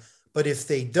fine. But if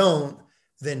they don't,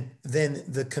 then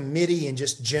the committee and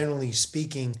just generally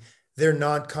speaking, their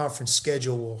non-conference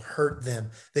schedule will hurt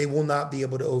them. They will not be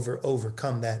able to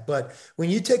overcome that. But when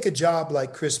you take a job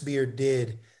like Chris Beard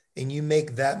did and you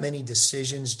make that many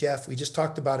decisions, Jeff, we just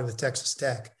talked about it with Texas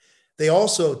Tech. They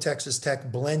also, Texas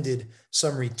Tech, blended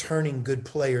some returning good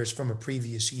players from a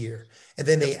previous year. And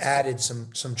then they added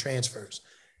some transfers.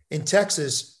 In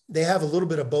Texas, they have a little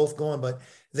bit of both going, but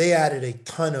they added a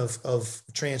ton of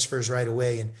transfers right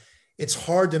away. And it's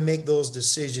hard to make those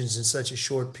decisions in such a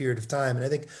short period of time. And I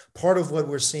think part of what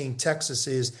we're seeing Texas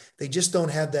is they just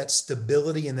don't have that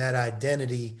stability and that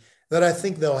identity that I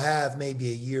think they'll have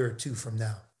maybe a year or two from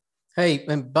now. Hey,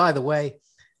 and by the way,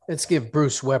 let's give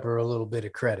Bruce Weber a little bit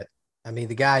of credit. I mean,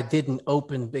 the guy didn't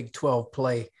open Big 12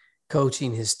 play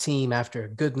coaching his team after a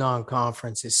good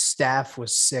non-conference. His staff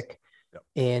was sick. Yep.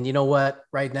 And you know what?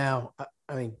 Right now,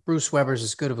 I mean, Bruce Weber's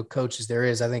as good of a coach as there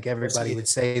is. I think everybody would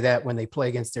say that when they play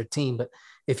against their team. But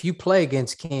if you play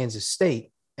against Kansas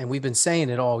State, and we've been saying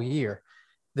it all year,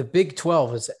 the Big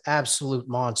 12 is an absolute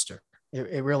monster.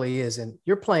 It really is. And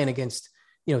you're playing against,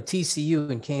 TCU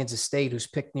and Kansas State, who's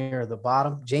picked near the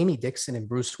bottom, Jamie Dixon and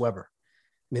Bruce Weber.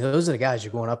 I mean, those are the guys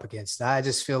you're going up against. I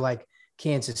just feel like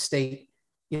Kansas State,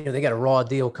 they got a raw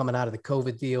deal coming out of the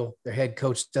COVID deal. Their head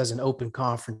coach does an open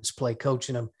conference play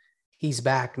coaching them. He's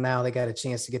back now. They got a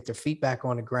chance to get their feet back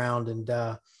on the ground. And,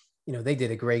 they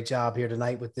did a great job here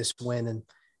tonight with this win. And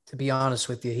to be honest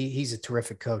with you, he's a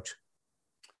terrific coach.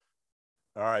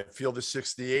 All right. Field of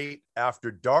 68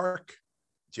 after dark.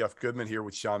 Jeff Goodman here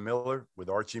with Sean Miller, with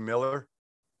Archie Miller.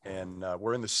 And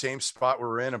we're in the same spot we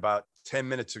were in about 10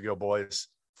 minutes ago, boys.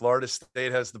 Florida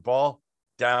State has the ball,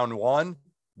 down one.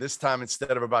 This time,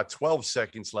 instead of about 12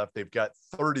 seconds left, they've got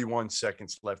 31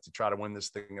 seconds left to try to win this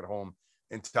thing at home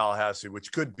in Tallahassee,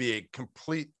 which could be a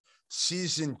complete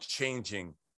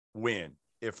season-changing win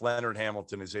if Leonard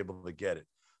Hamilton is able to get it.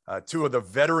 Two of the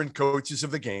veteran coaches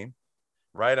of the game,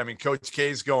 right? I mean, Coach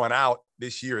K's going out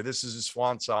this year. This is his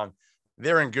swan song.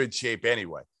 They're in good shape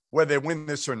anyway. Whether they win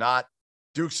this or not,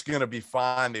 Duke's going to be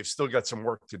fine. They've still got some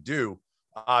work to do,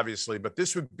 obviously, but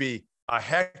this would be a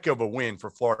heck of a win for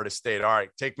Florida State. All right,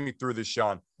 take me through this,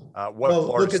 Sean.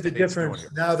 Look at the difference.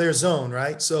 Now they're zone,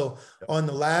 right? So on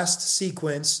the last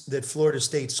sequence that Florida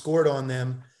State scored on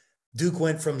them, Duke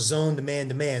went from zone to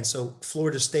man. So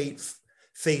Florida State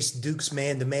faced Duke's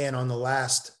man-to-man on the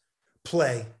last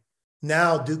play.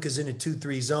 Now Duke is in a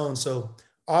 2-3 zone. So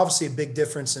obviously a big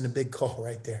difference and a big call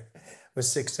right there with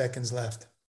 6 seconds left.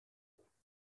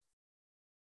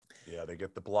 Yeah, they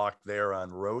get the block there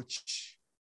on Roach.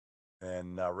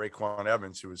 And Raekwon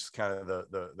Evans, who was kind of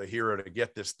the hero to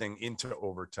get this thing into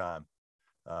overtime,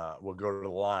 will go to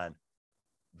the line.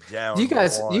 Down. Do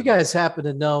you guys happen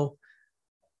to know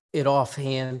it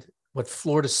offhand what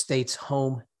Florida State's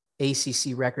home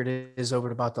ACC record is over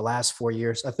about the last 4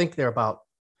 years? I think they're about.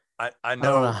 I don't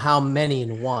know how many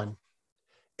in one.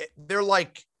 They're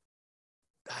like.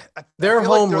 Their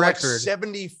home record, like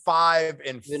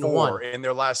 75-4 in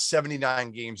their last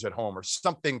 79 games at home, or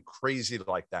something crazy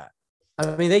like that.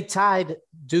 I mean, they tied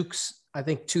Duke's, I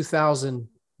think,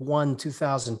 2001,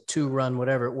 2002 run,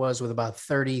 whatever it was, with about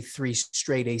 33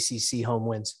 straight ACC home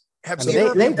wins. They've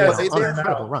done an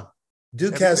incredible run.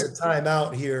 Duke has a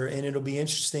timeout here, and it'll be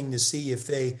interesting to see if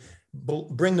they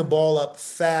bring the ball up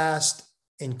fast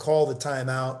and call the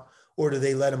timeout, or do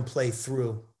they let them play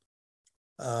through?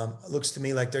 It looks to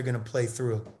me like they're going to play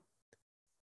through.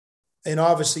 And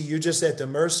obviously, you're just at the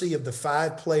mercy of the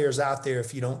 5 players out there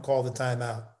if you don't call the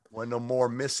timeout. When no more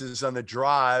misses on the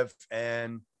drive,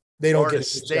 and they don't Florida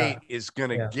State is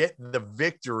going to get the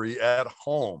victory at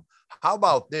home. How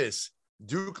about this?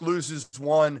 Duke loses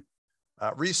one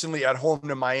recently at home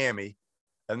to Miami,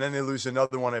 and then they lose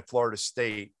another one at Florida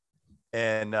State.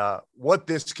 And what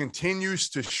this continues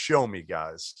to show me,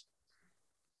 guys,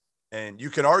 and you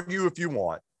can argue if you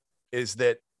want, is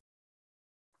that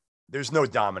there's no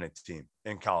dominant team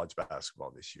in college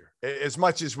basketball this year. As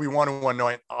much as we want to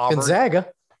anoint Auburn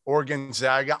or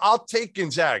Gonzaga, I'll take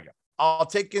Gonzaga. I'll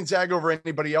take Gonzaga over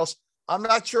anybody else. I'm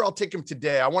not sure I'll take him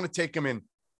today. I want to take him in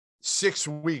 6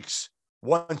 weeks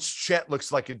once Chet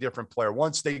looks like a different player,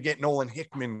 once they get Nolan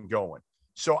Hickman going.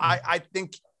 So I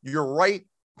think you're right.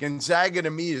 Gonzaga to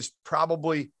me is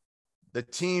probably the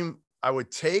team I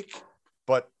would take,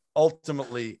 but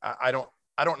ultimately I don't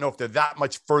know if they're that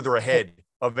much further ahead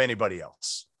of anybody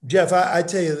else. Jeff, I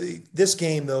tell you, this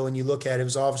game, though, when you look at it, it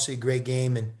was obviously a great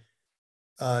game.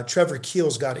 And Trevor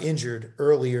Keels got injured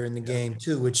earlier in the game,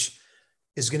 too, which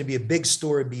is going to be a big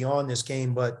story beyond this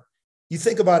game. But you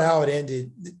think about how it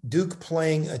ended. Duke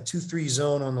playing a 2-3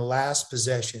 zone on the last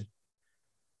possession,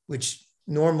 which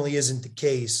normally isn't the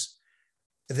case.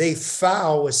 They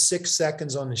foul with 6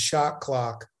 seconds on the shot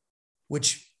clock,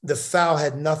 which the foul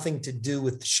had nothing to do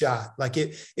with the shot. Like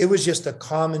it was just a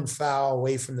common foul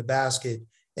away from the basket,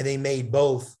 and they made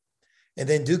both. And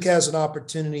then Duke has an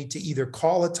opportunity to either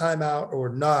call a timeout or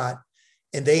not,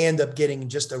 and they end up getting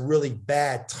just a really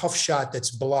bad, tough shot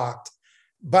that's blocked.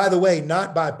 By the way,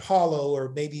 not by Paulo or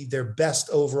maybe their best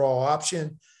overall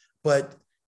option, but,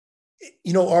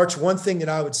 you know, Arch, one thing that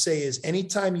I would say is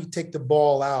anytime you take the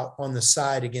ball out on the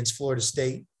side against Florida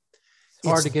State, it's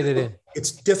hard to get it in.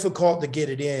 It's difficult to get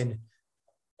it in.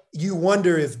 You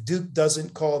wonder if Duke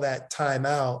doesn't call that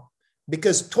timeout,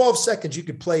 because 12 seconds, you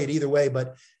could play it either way,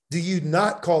 but do you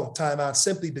not call the timeout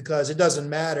simply because it doesn't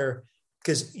matter,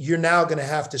 because you're now going to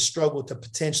have to struggle to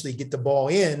potentially get the ball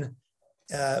in,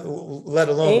 let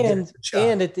alone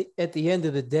and at the end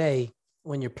of the day,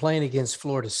 when you're playing against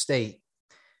Florida State,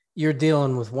 you're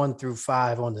dealing with 1 through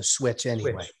 5 on the switch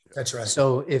anyway. That's right.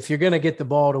 So if you're going to get the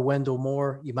ball to Wendell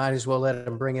Moore, you might as well let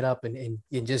him bring it up and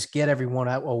just get everyone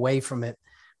out away from it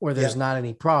where there's not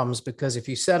any problems. Because if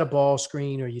you set a ball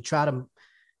screen or you try to,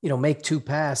 make 2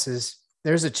 passes,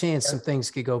 there's a chance some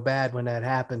things could go bad when that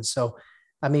happens. So,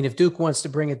 I mean, if Duke wants to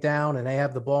bring it down and they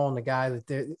have the ball in the guy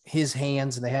that his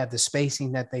hands and they have the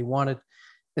spacing that they wanted,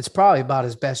 it's probably about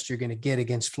as best you're going to get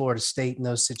against Florida State in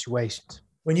those situations.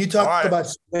 When you talk about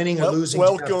winning or losing,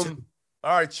 welcome.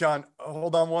 All right, Sean,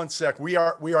 hold on one sec. We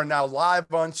are now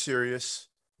live on Sirius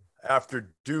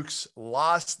after Duke's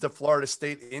lost to Florida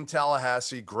State in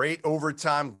Tallahassee. Great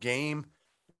overtime game.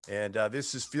 And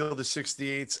this is Field of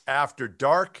 68's After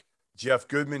Dark. Jeff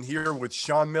Goodman here with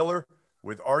Sean Miller,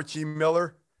 with Archie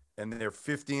Miller, and their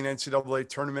 15 NCAA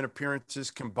tournament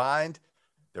appearances combined.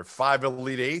 They're 5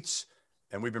 Elite Eights,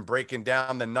 and we've been breaking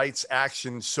down the night's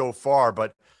action so far.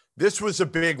 But this was a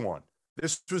big one.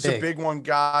 This was a big one,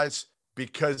 guys,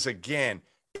 because, again,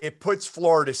 it puts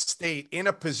Florida State in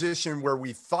a position where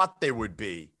we thought they would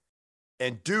be.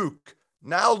 And Duke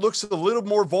now looks a little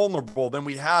more vulnerable than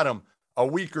we had them a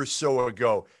week or so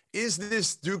ago. Is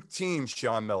this Duke team,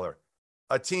 Sean Miller,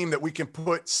 a team that we can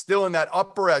put still in that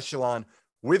upper echelon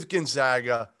with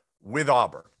Gonzaga, with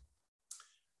Auburn?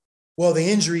 Well, the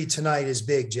injury tonight is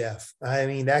big, Jeff. I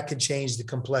mean, that could change the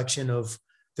complexion of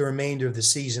the remainder of the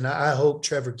season. I hope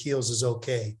Trevor Keels is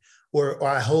okay, or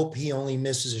I hope he only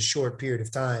misses a short period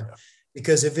of time,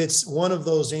 because if it's one of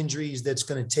those injuries that's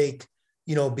going to take,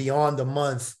 beyond a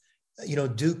month,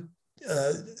 Duke,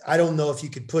 I don't know if you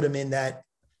could put him in that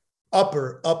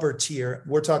upper tier.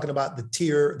 We're talking about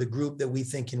the group that we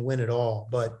think can win it all.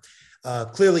 But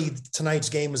clearly tonight's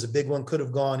game was a big one, could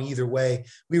have gone either way.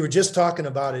 We were just talking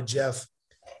about it, Jeff,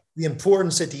 the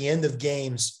importance at the end of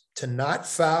games to not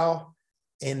foul.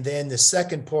 And then the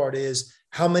second part is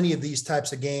how many of these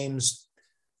types of games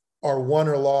are won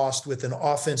or lost with an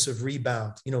offensive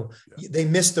rebound. They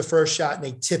miss the first shot and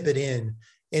they tip it in.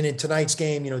 And in tonight's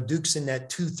game, Duke's in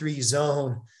that 2-3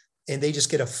 zone, and they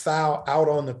just get a foul out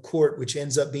on the court, which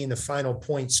ends up being the final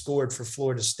point scored for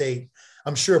Florida State.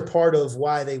 I'm sure part of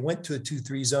why they went to a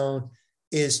 2-3 zone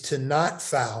is to not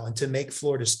foul and to make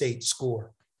Florida State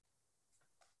score.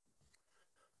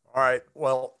 All right.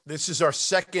 Well, this is our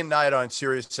second night on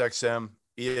Sirius XM,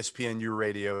 ESPNU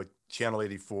Radio, Channel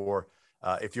 84.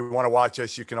 If you want to watch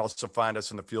us, you can also find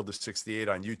us on the Field of 68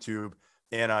 on YouTube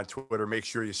and on Twitter. Make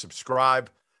sure you subscribe,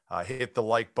 hit the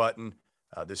like button.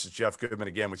 This is Jeff Goodman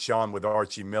again with Sean, with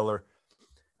Archie Miller.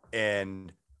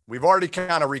 And we've already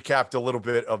kind of recapped a little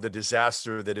bit of the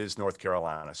disaster that is North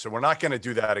Carolina. So we're not going to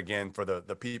do that again for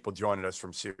the people joining us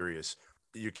from Sirius.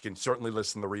 You can certainly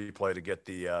listen to the replay to get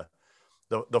the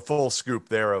full scoop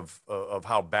there of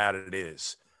how bad it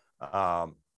is.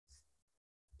 But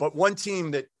one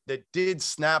team that did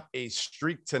snap a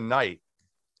streak tonight,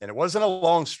 and it wasn't a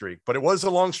long streak, but it was a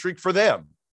long streak for them,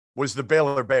 was the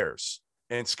Baylor Bears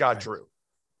and Scott Drew,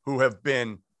 who have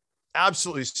been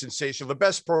absolutely sensational. The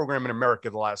best program in America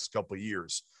the last couple of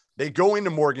years. They go into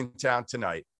Morgantown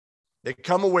tonight. They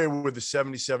come away with a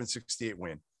 77-68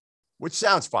 win, which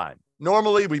sounds fine.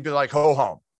 Normally, we'd be like, ho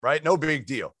hum, right? No big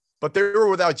deal. But they were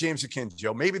without James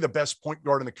Akinjo, maybe the best point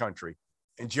guard in the country,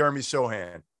 and Jeremy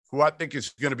Sohan, who I think is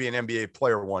going to be an NBA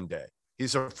player one day.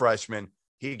 He's a freshman.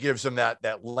 He gives them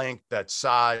that length, that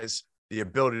size, the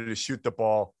ability to shoot the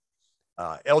ball.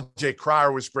 LJ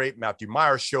Cryer was great. Matthew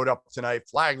Myers showed up tonight.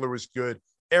 Flagler was good.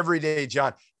 Everyday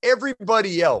John.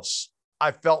 Everybody else,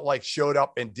 I felt like showed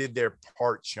up and did their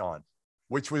part, Sean,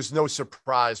 which was no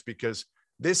surprise because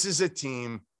this is a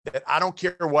team that I don't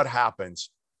care what happens.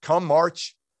 Come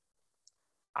March,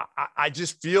 I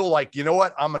just feel like, you know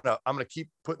what? I'm gonna keep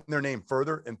putting their name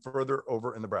further and further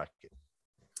over in the bracket.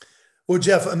 Well,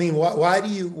 Jeff, I mean, why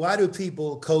do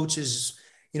people, coaches,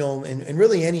 and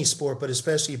really any sport, but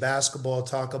especially basketball,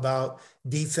 talk about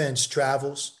defense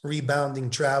travels, rebounding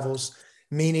travels,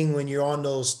 meaning when you're on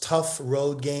those tough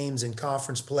road games in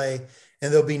conference play,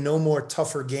 and there'll be no more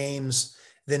tougher games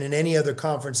than in any other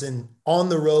conference and on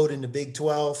the road in the Big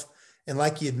 12. And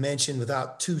like you had mentioned,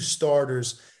 without two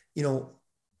starters,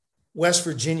 West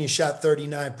Virginia shot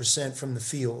 39% from the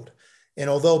field. And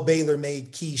although Baylor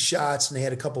made key shots and they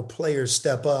had a couple players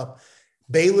step up,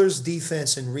 Baylor's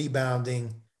defense and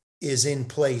rebounding is in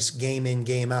place game in,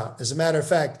 game out. As a matter of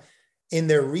fact, in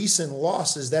their recent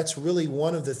losses, that's really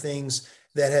one of the things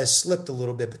that has slipped a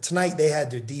little bit. But tonight they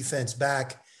had their defense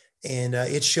back, and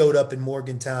it showed up in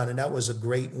Morgantown, and that was a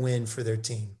great win for their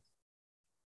team.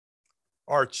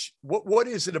 Arch, what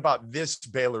is it about this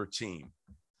Baylor team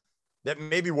that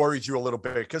maybe worries you a little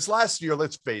bit? Because last year,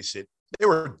 let's face it, they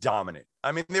were dominant.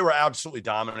 I mean, they were absolutely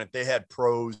dominant. They had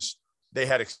pros. They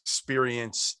had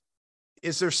experience.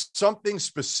 Is there something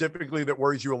specifically that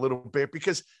worries you a little bit?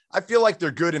 Because I feel like they're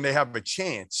good and they have a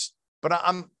chance, but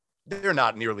they're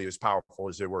not nearly as powerful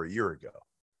as they were a year ago.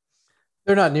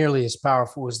 They're not nearly as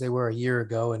powerful as they were a year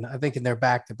ago. And I think in their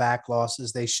back-to-back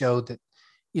losses, they showed that,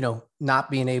 not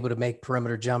being able to make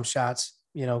perimeter jump shots,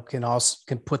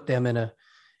 can put them in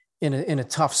a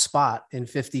tough spot in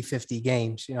 50-50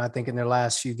 games. I think in their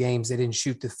last few games, they didn't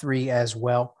shoot the three as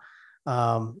well.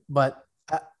 But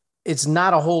it's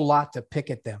not a whole lot to pick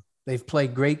at them. They've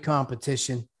played great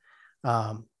competition.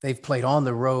 They've played on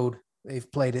the road. They've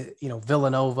played,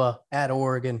 Villanova at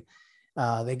Oregon.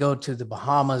 They go to the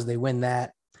Bahamas. They win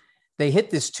that. They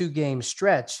hit this 2-game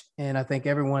stretch, and I think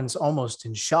everyone's almost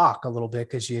in shock a little bit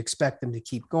because you expect them to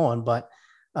keep going. But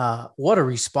what a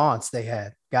response they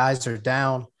had. Guys are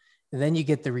down. And then you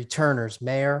get the returners,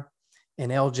 Mayer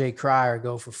and LJ Cryer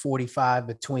go for 45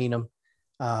 between them.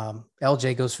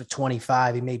 LJ goes for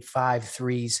 25. He made 5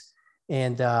 threes.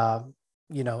 And,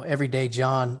 everyday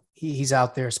John, he's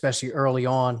out there, especially early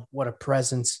on. What a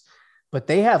presence. But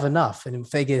they have enough. And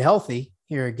if they get healthy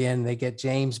here again, they get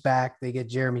James back. They get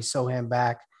Jeremy Sohan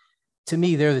back. To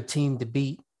me, they're the team to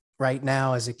beat right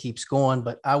now as it keeps going.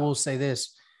 But I will say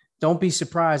this, don't be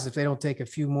surprised if they don't take a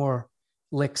few more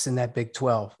licks in that Big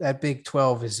 12. That Big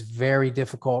 12 is very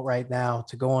difficult right now.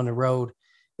 To go on the road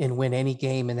and win any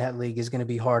game in that league is going to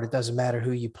be hard. It doesn't matter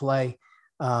who you play.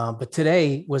 But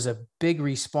today was a big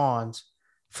response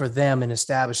for them in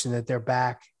establishing that they're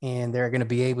back and they're going to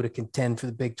be able to contend for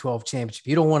the Big 12 championship.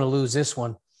 You don't want to lose this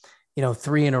one,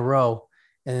 3 in a row.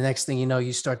 And the next thing you know,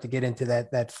 you start to get into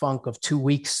that funk of 2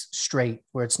 weeks straight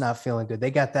where it's not feeling good.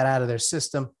 They got that out of their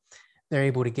system. They're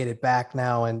able to get it back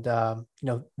now. And,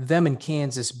 them and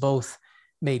Kansas both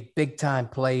made big time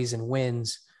plays and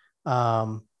wins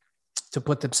to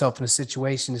put themselves in a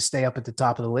situation to stay up at the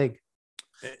top of the league.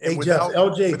 And without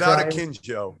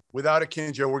Akinjo,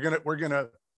 we're gonna.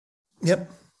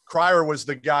 Yep. Cryer was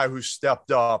the guy who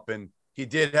stepped up, and he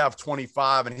did have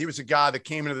 25, and he was a guy that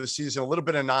came into the season a little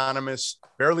bit anonymous,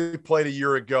 barely played a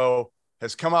year ago,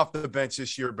 has come off the bench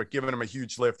this year, but given him a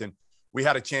huge lift. And we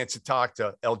had a chance to talk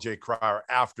to LJ Cryer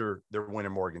after their win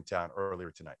in Morgantown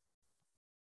earlier tonight.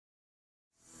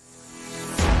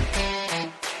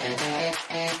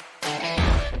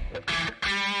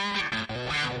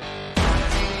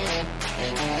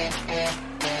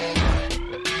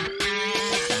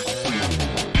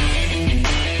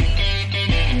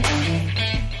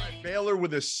 Baylor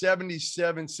with a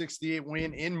 77-68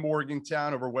 win in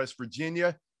Morgantown over West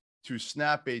Virginia to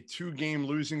snap a 2-game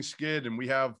losing skid. And we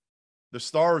have the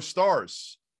star of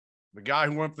stars, the guy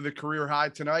who went for the career high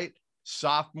tonight,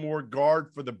 sophomore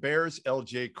guard for the Bears,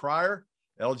 LJ Cryer.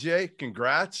 LJ,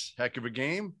 congrats. Heck of a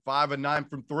game. 5 of 9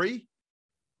 from 3.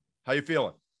 How you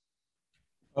feeling?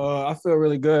 I feel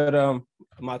really good.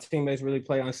 My teammates really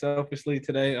played unselfishly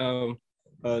today.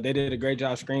 They did a great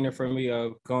job screening for me,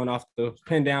 going off the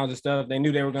pin downs and stuff. They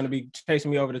knew they were going to be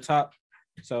chasing me over the top.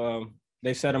 So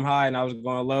they set them high and I was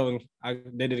going low, and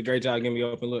they did a great job giving me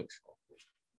open looks.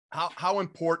 How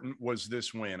important was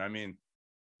this win? I mean,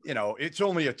 you know, it's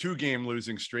only a 2-game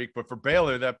losing streak, but for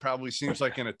Baylor, that probably seems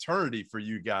like an eternity for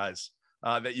you guys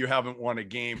that you haven't won a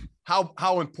game.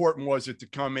 How important was it to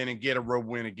come in and get a road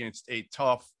win against a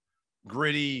tough,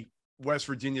 gritty West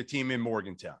Virginia team in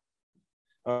Morgantown?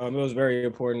 It was very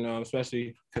important,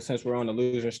 especially because since we're on a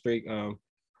losing streak.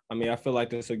 I mean, I feel like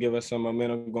this will give us some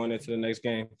momentum going into the next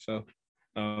game. So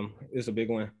it's a big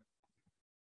win.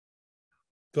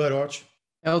 Go ahead, Arch.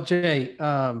 LJ,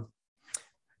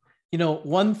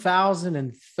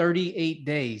 1,038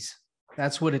 days.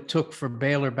 That's what it took for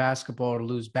Baylor basketball to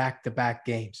lose back-to-back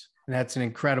games. And that's an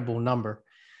incredible number.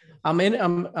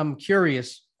 I'm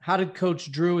curious, how did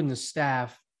Coach Drew and the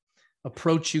staff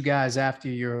approach you guys after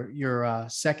your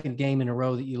second game in a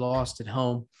row that you lost at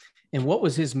home? And what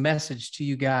was his message to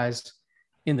you guys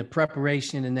in the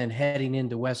preparation and then heading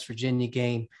into West Virginia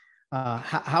game?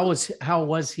 How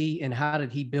was he and how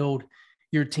did he build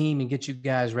your team and get you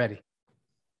guys ready?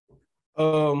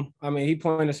 I mean, he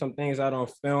pointed some things out on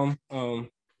film,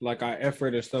 like our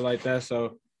effort and stuff like that.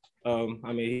 So,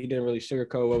 I mean, he didn't really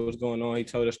sugarcoat what was going on. He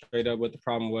told us straight up what the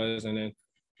problem was. And then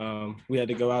we had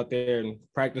to go out there and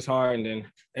practice hard and then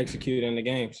execute in the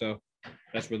game. So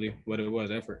that's really what it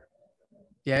was, effort.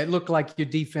 Yeah, it looked like your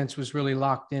defense was really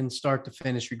locked in start to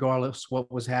finish, regardless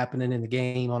what was happening in the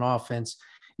game on offense.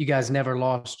 You guys never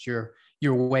lost your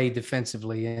way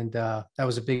defensively. And that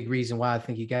was a big reason why I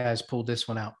think you guys pulled this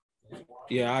one out.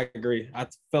 Yeah, I agree. I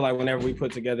feel like whenever we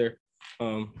put together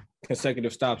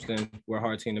consecutive stops, then we're a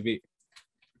hard team to beat.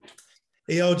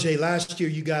 Hey, LJ, last year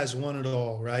you guys won it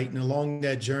all, right? And along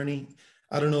that journey,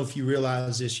 I don't know if you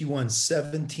realize this, you won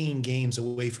 17 games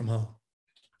away from home,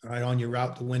 all right, on your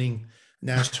route to winning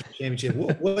national championship.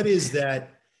 What is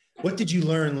that? What did you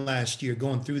learn last year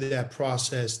going through that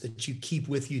process that you keep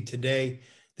with you today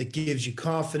that gives you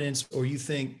confidence, or you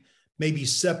think maybe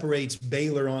separates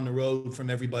Baylor on the road from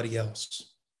everybody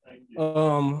else?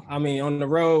 I mean, on the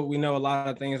road, we know a lot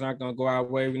of things aren't going to go our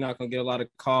way. We're not going to get a lot of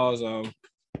calls.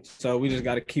 So we just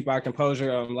got to keep our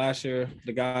composure. Last year,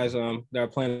 the guys that are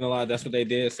playing a lot, that's what they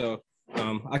did. So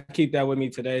I keep that with me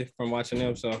today from watching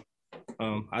them. So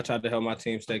I tried to help my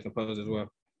team stay composed as well.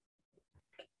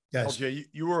 Yes. LJ,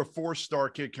 you were a 4-star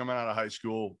kid coming out of high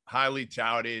school, highly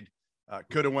touted,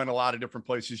 could have went a lot of different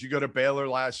places. You go to Baylor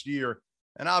last year,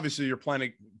 and obviously you're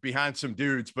playing behind some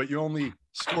dudes, but you only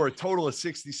score a total of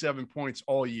 67 points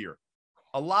all year.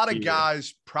 A lot of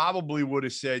guys probably would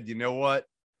have said, you know what,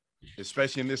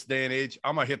 especially in this day and age,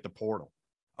 I'm going to hit the portal.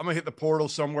 I'm going to hit the portal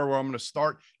somewhere where I'm going to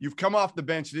start. You've come off the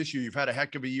bench this year. You've had a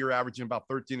heck of a year, averaging about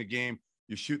 13 a game.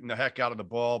 You're shooting the heck out of the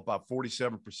ball, about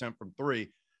 47% from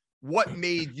three. What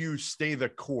made you stay the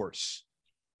course?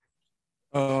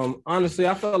 Honestly,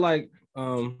 I felt like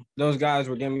those guys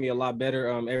were getting me a lot better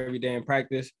every day in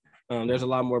practice. There's a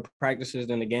lot more practices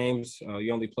than the games.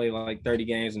 You only play like 30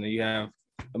 games and then you have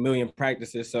a million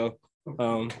practices. So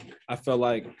I felt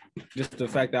like just the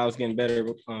fact that I was getting better,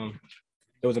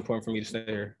 it was important for me to stay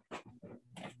here.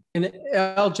 And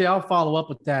LJ, I'll follow up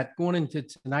with that. Going into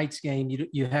tonight's game,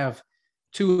 you have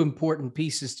two important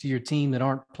pieces to your team that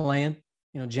aren't playing.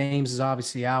 You know, James is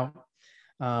obviously out,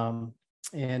 and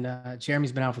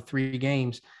Jeremy's been out for 3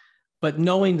 games. But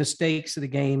knowing the stakes of the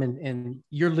game and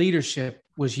your leadership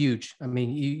was huge. I mean,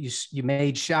 you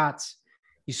made shots,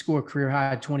 you scored career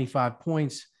high 25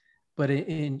 points, but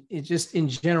in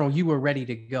general, you were ready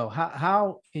to go.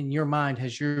 How in your mind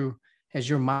has your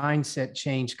mindset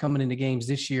changed coming into games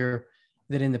this year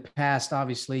that in the past,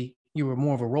 obviously, you were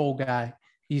more of a role guy?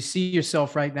 You see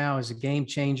yourself right now as a game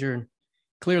changer, and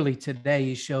clearly today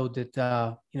you showed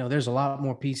that there's a lot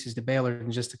more pieces to Baylor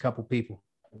than just a couple people.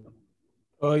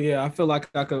 Oh yeah, I feel like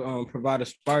I could provide a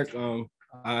spark.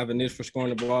 I have a niche for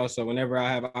scoring the ball, so whenever I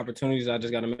have opportunities, I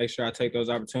just got to make sure I take those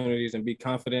opportunities and be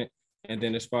confident. And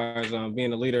then as far as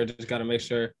being a leader, just got to make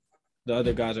sure the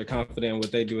other guys are confident in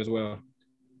what they do as well.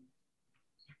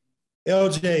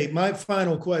 LJ, my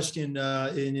final question,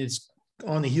 and it's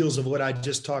on the heels of what I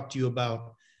just talked to you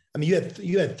about. I mean,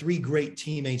 you had 3 great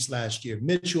teammates last year,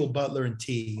 Mitchell, Butler, and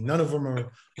T. None of them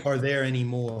are there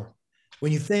anymore.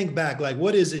 When you think back, like,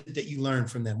 what is it that you learned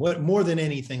from them? What more than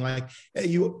anything, like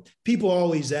people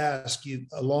always ask you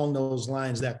along those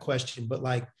lines that question, but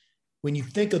like when you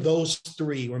think of those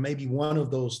 3, or maybe one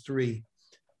of those 3,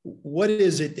 what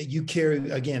is it that you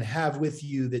have with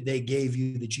you that they gave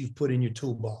you that you've put in your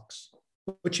toolbox?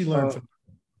 What you learned from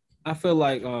them? I feel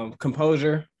like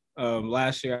composure.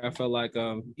 Last year, I felt like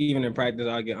even in practice,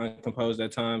 I get uncomposed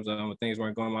at times when things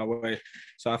weren't going my way.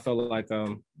 So I felt like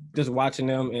just watching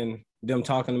them and them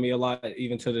talking to me a lot,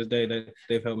 even to this day, that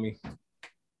they've helped me.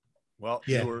 Well,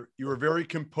 you were very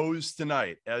composed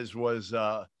tonight, as was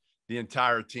the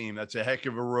entire team. That's a heck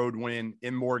of a road win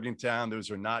in Morgantown. Those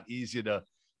are not easy to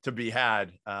be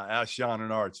had. Ask Sean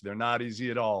and Arch. They're not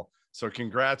easy at all. So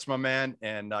congrats, my man,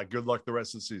 and good luck the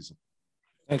rest of the season.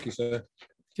 Thank you, sir.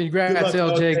 Congrats,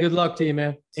 LJ. Good luck to you,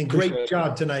 man. And great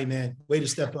job tonight, man. Way to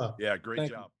step up. Yeah, great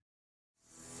job.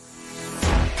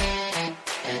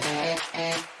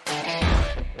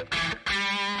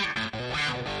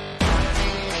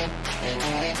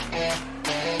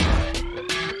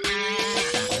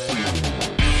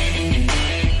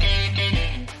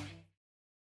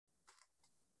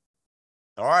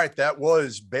 All right, that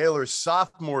was Baylor's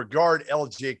sophomore guard,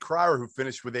 LJ Cryer, who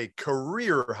finished with a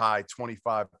career-high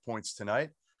 25 points tonight.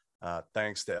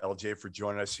 Thanks to LJ for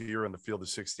joining us here on the Field of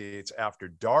 68's After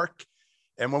Dark.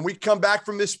 And when we come back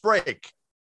from this break,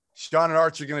 Sean and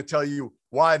Arch are going to tell you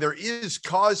why there is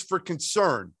cause for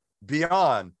concern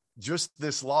beyond just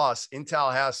this loss in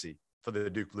Tallahassee for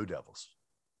the Duke Blue Devils.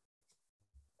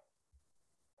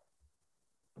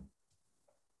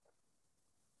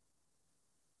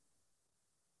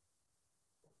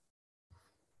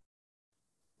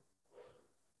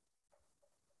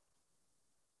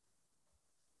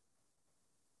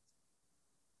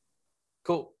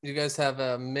 Cool. You guys have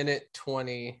a minute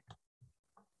 20.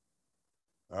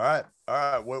 All right.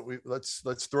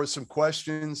 Let's throw some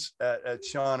questions at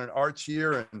Sean and Arch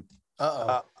here. And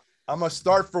I'm going to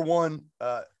start for one.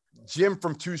 Jim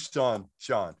from Tucson,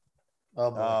 Sean.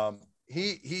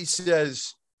 He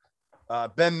says,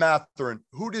 Ben Mathurin,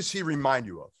 who does he remind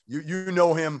you of? You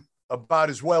know him about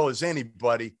as well as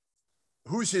anybody.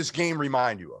 Who's his game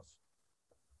remind you of?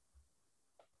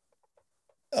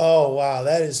 Oh, wow.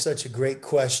 That is such a great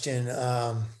question.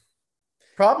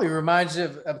 Probably reminds you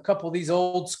of a couple of these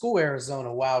old school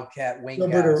Arizona Wildcat wing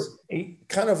guys.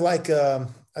 Kind of like,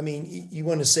 you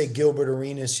want to say Gilbert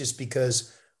Arenas just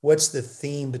because what's the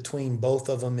theme between both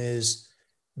of them is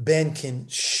Ben can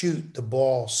shoot the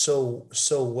ball so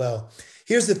well.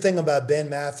 Here's the thing about Ben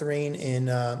Mathurin,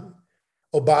 and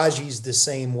Obaji's the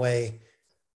same way.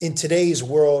 In today's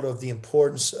world of the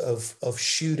importance of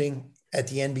shooting at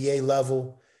the NBA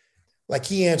level, like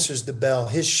he answers the bell.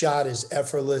 His shot is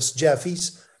effortless. Jeff,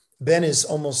 Ben is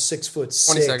almost 6'6".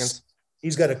 20 seconds.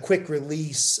 He's got a quick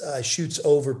release, shoots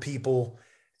over people,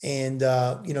 and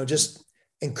just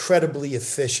incredibly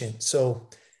efficient. So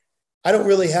I don't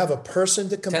really have a person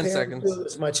to compare him to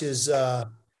as much as I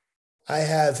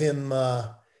have him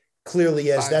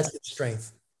clearly as that's his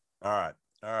strength. All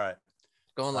right.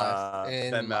 Going live.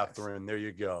 Ben Mathurin, there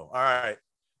you go. All right.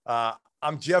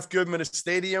 I'm Jeff Goodman of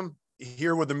Stadium,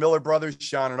 here with the Miller brothers,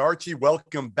 Sean and Archie.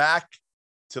 Welcome back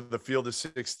to the Field of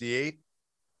 68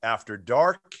 After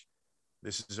Dark.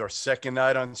 This is our second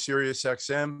night on Sirius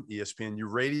XM,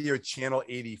 ESPNU Radio, Channel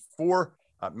 84.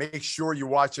 Make sure you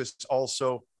watch us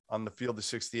also on the Field of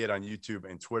 68 on YouTube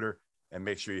and Twitter, and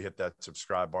make sure you hit that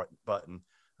subscribe button.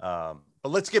 But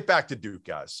let's get back to Duke,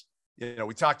 guys.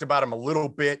 We talked about him a little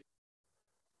bit,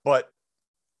 but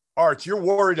Arch, you're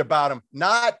worried about him,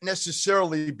 not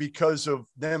necessarily because of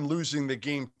them losing the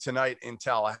game tonight in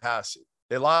Tallahassee.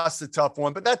 They lost a tough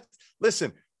one, but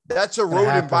that's a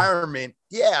road environment.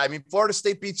 Yeah, Florida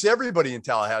State beats everybody in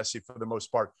Tallahassee for the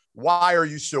most part. Why are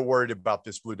you so worried about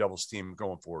this Blue Devils team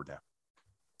going forward now?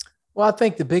 Well, I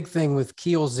think the big thing with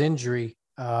Keel's injury,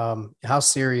 how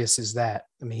serious is that?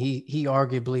 He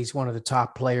arguably is one of the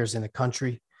top players in the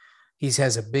country. He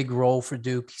has a big role for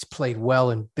Duke. He's played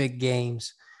well in big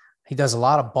games. He does a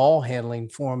lot of ball handling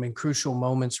for him in crucial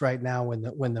moments right now when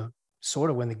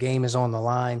the game is on the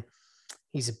line.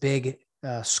 He's a big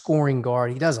scoring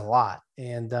guard. He does a lot.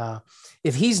 And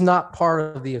if he's not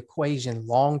part of the equation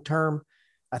long-term,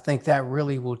 I think that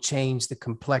really will change the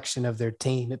complexion of their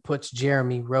team. It puts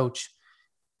Jeremy Roach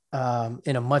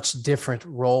in a much different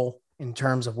role in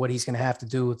terms of what he's going to have to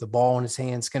do with the ball in his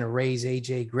hands. It's going to raise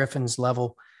A.J. Griffin's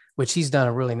level, which he's done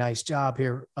a really nice job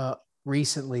here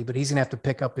recently, but he's going to have to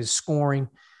pick up his scoring.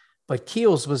 But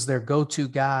Keels was their go-to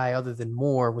guy other than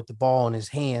Moore with the ball in his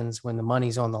hands when the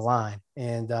money's on the line.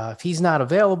 And if he's not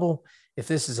available, if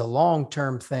this is a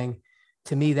long-term thing,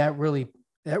 to me, that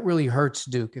really hurts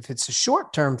Duke. If it's a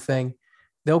short-term thing,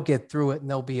 they'll get through it and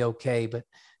they'll be okay. But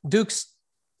Duke's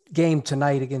game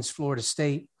tonight against Florida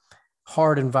State,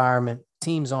 hard environment,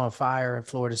 team's on fire in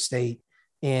Florida State.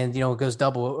 And, it goes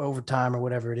double overtime or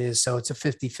whatever it is. So it's a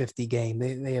 50-50 game.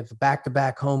 They have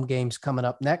back-to-back home games coming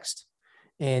up next.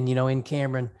 And, in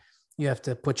Cameron, you have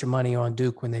to put your money on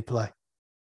Duke when they play.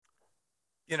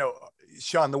 you know,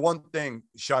 Sean, the one thing,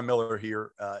 Sean Miller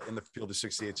here in the Field of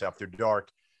 68 After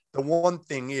Dark, the one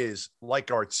thing is,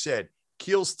 like Art said,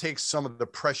 Keels takes some of the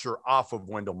pressure off of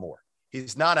Wendell Moore.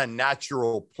 He's not a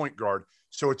natural point guard.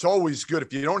 So it's always good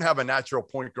if you don't have a natural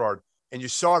point guard, and you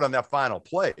saw it on that final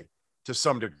play to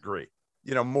some degree.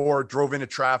 You know, Moore drove into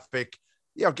traffic,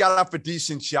 you know, got off a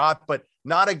decent shot, but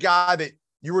not a guy that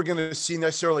you were going to see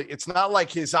necessarily. It's not like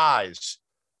his eyes,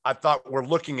 I thought, were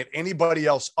looking at anybody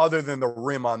else other than the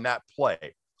rim on that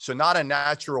play. So not a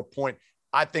natural point.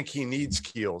 I think he needs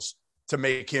Keels to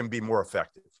make him be more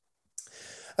effective.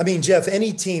 I mean, Jeff,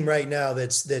 any team right now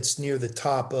that's near the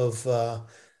top of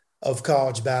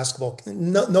college basketball,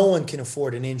 no one can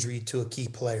afford an injury to a key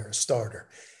player, a starter.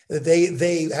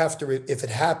 They have to, if it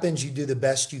happens, you do the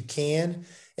best you can.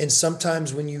 And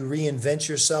sometimes when you reinvent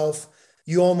yourself,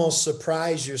 you almost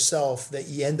surprise yourself that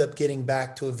you end up getting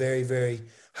back to a very, very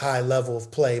high level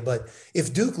of play. But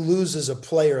if Duke loses a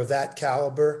player of that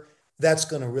caliber, that's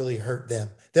going to really hurt them.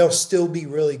 They'll still be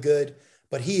really good,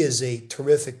 but he is a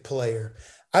terrific player.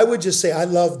 I would just say I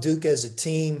love Duke as a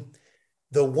team.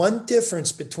 The one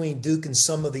difference between Duke and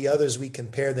some of the others we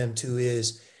compare them to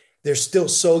is they're still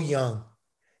so young.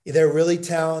 They're really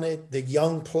talented. The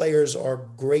young players are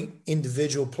great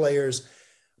individual players,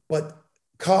 but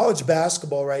college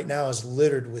basketball right now is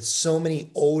littered with so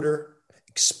many older,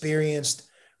 experienced,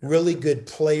 really good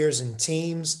players and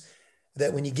teams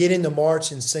that when you get into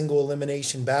March and single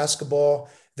elimination basketball,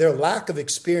 their lack of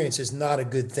experience is not a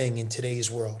good thing in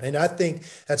today's world. And I think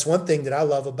that's one thing that I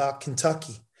love about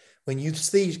Kentucky. When you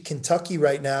see Kentucky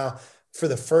right now, for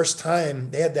the first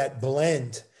time, they have that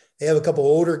blend. They have a couple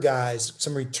older guys,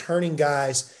 some returning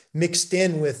guys mixed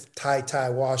in with Ty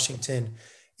Washington.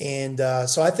 And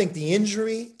so I think the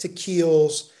injury to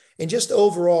Keels and just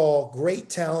overall great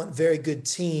talent, very good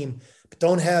team, but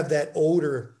don't have that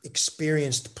older,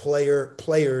 experienced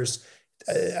players.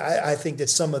 I think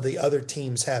that some of the other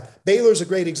teams have. Baylor's a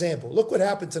great example. Look what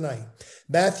happened tonight.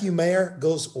 Matthew Mayer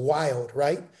goes wild,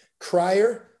 right?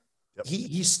 Cryer, yep.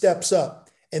 He steps up.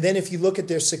 And then if you look at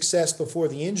their success before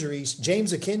the injuries,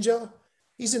 James Akinjo,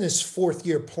 he's in his fourth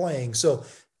year playing. So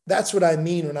that's what I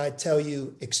mean when I tell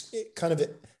you kind of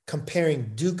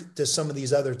comparing Duke to some of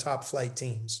these other top flight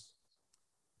teams.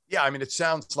 Yeah, I mean, it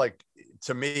sounds like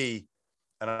to me,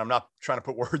 and I'm not trying to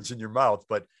put words in your mouth,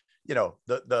 but you know,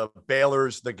 the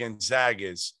Baylors, the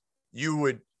Gonzagas,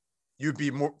 you'd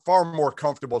be far more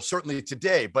comfortable, certainly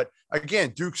today. But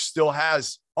again, Duke still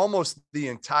has almost the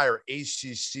entire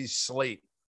ACC slate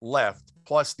left,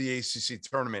 plus the ACC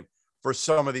tournament for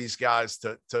some of these guys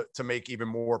to make even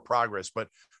more progress. But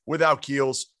without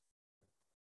Keels,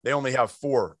 they only have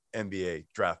 4 NBA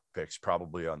draft picks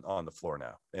probably on the floor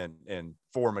now, and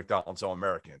 4 McDonald's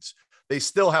All-Americans. They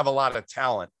still have a lot of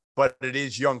talent, but it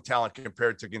is young talent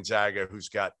compared to Gonzaga, who's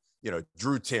got, you know,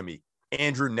 Drew Timme,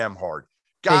 Andrew Nembhard,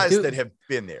 guys that have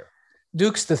been there.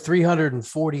 Duke's the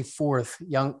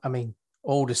 344th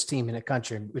oldest team in the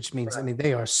country, which means, right. I mean,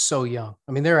 they are so young.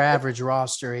 I mean, their average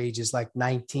roster age is like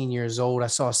 19 years old. I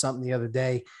saw something the other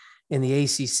day in the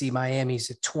ACC.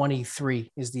 Miami's at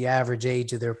 23 is the average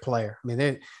age of their player. I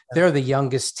mean, they're the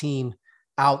youngest team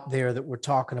out there that we're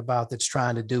talking about that's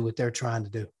trying to do what they're trying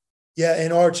to do. Yeah,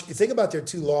 and Arch, you think about their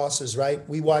 2 losses, right?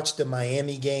 We watched the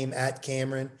Miami game at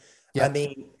Cameron. Yep. I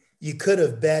mean, you could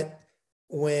have bet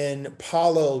when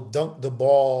Paulo dunked the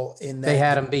ball in that. They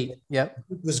had him beat. Yep.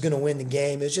 Was going to win the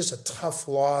game. It's just a tough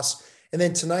loss. And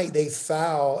then tonight they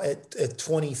foul at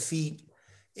 20 feet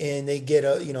and they get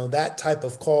that type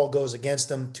of call goes against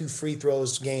them. 2 free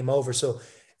throws, game over. So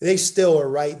they still are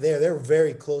right there. They're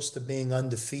very close to being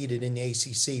undefeated in the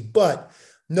ACC, but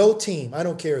no team, I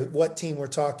don't care what team we're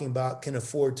talking about, can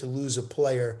afford to lose a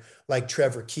player like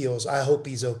Trevor Keels. I hope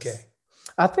he's okay.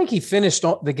 I think he finished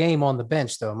the game on the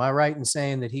bench, though. Am I right in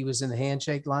saying that he was in the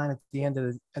handshake line at the end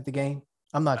of the game?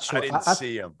 I'm not sure. I didn't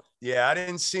see him. Yeah, I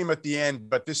didn't see him at the end,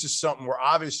 but this is something we're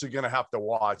obviously going to have to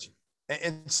watch.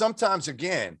 And sometimes,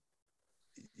 again,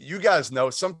 you guys know,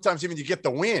 sometimes even you get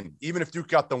the win. Even if Duke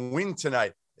got the win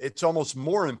tonight, it's almost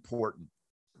more important,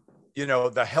 you know,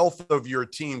 the health of your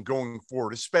team going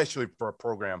forward, especially for a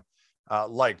program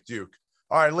like Duke.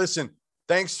 All right, listen,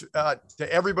 thanks to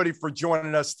everybody for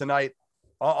joining us tonight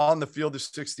on the Field of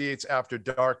 68's After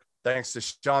Dark. Thanks to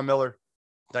Sean Miller.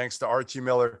 Thanks to Archie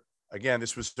Miller. Again,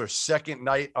 this was their second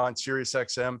night on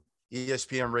SiriusXM,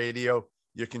 ESPN Radio.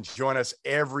 You can join us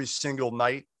every single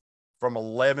night from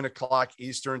 11 o'clock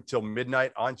Eastern till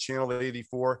midnight on Channel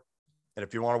 84. And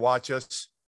if you want to watch us,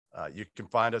 you can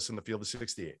find us in the Field of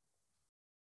 68.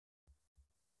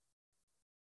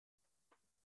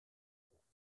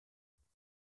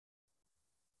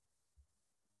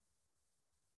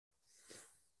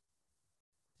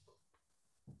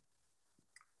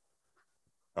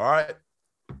 All right.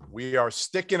 We are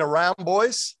sticking around,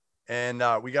 boys. And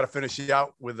we got to finish it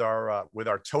out with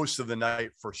our toast of the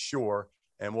night for sure.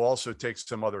 And we'll also take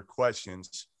some other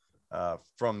questions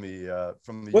from the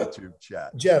YouTube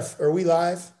chat. Jeff, are we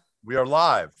live? We are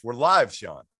live. We're live,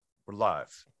 Sean. We're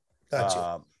live.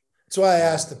 Gotcha. That's why I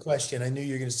asked the question. I knew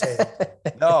you were going to say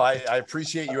it. No, I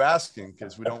appreciate you asking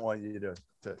because we don't want you to.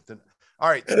 All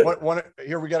right.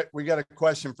 Here we got a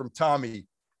question from Tommy.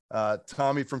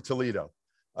 Tommy from Toledo.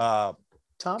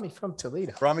 Tommy from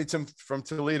Toledo. From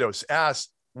Toledo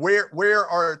asked,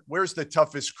 where's the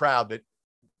toughest crowd that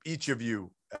each of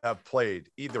you have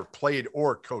either played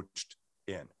or coached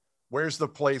in? Where's the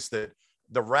place that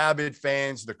the rabid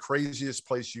fans, the craziest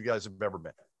place you guys have ever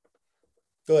been?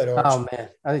 Go ahead, Arch. Oh man,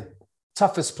 I think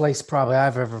toughest place probably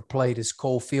I've ever played is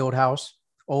Cole Fieldhouse,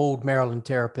 old Maryland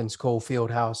Terrapins Cole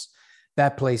Fieldhouse.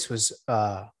 That place was,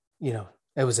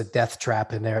 it was a death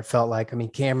trap in there. It felt like,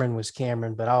 Cameron was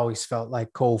Cameron, but I always felt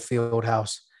like Cole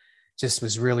Fieldhouse just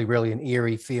was really, really an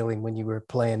eerie feeling when you were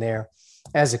playing there.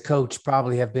 As a coach,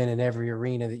 probably have been in every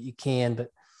arena that you can, but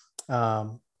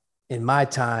in my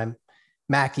time,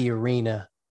 Mackey Arena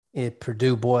at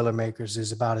Purdue Boilermakers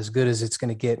is about as good as it's going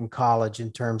to get in college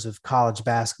in terms of college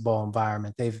basketball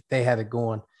environment. They have it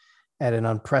going at an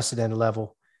unprecedented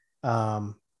level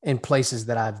in places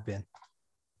that I've been.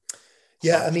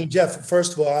 Yeah, Jeff,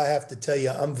 first of all, I have to tell you,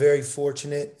 I'm very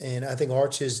fortunate, and I think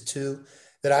Arch is too,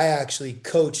 that I actually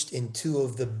coached in two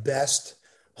of the best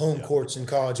home courts in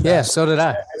college basketball. Yeah, so did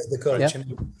I. As the coach. Yeah.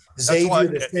 Xavier,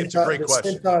 the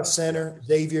Cintas Center,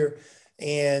 Xavier,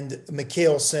 and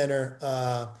McHale Center,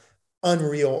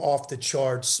 unreal, off the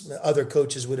charts. Other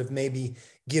coaches would have maybe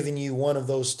given you one of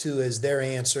those two as their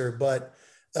answer, but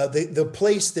the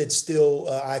place that still,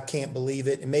 I can't believe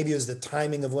it, and maybe it was the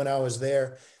timing of when I was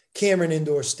there, Cameron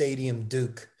Indoor Stadium,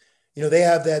 Duke. They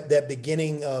have that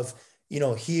beginning of,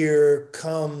 here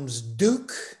comes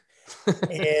Duke.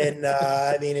 And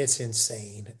it's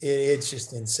insane. It's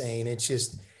just insane. It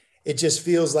just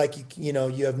feels like, you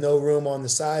have no room on the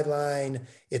sideline.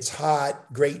 It's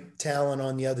hot, great talent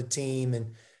on the other team.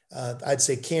 And I'd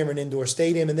say Cameron Indoor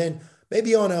Stadium. And then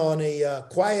maybe on a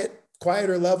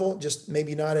quieter level, just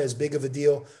maybe not as big of a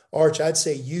deal, Arch, I'd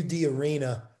say UD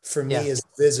Arena for me as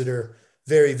a visitor,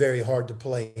 very, very hard to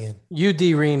play in. UD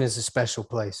Arena is a special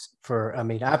place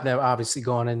I've never obviously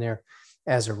gone in there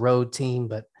as a road team,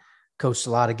 but coached a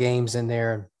lot of games in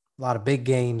there, a lot of big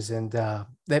games, and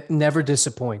that never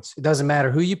disappoints. It doesn't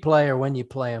matter who you play or when you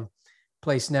play them.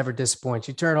 Place never disappoints.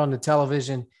 You turn on the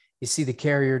television, you see the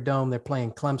Carrier Dome, they're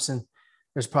playing Clemson.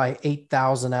 There's probably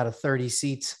 8,000 out of 30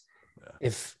 seats.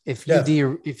 Yeah. If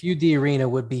UD Arena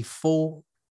would be full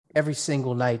every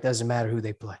single night, doesn't matter who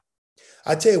they play.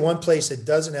 I tell you, one place that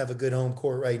doesn't have a good home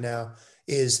court right now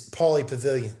is Pauley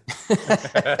Pavilion.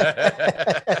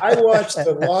 I watched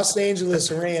the Los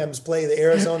Angeles Rams play the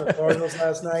Arizona Cardinals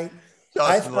last night.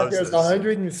 I thought there was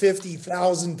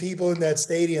 150,000 people in that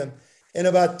stadium. And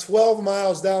about 12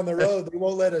 miles down the road, they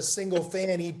won't let a single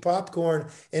fan eat popcorn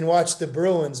and watch the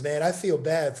Bruins, man. I feel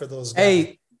bad for those guys.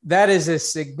 Hey, that is a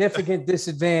significant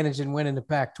disadvantage in winning the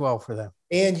Pac-12 for them.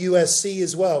 And USC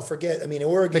as well.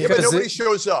 Oregon. But nobody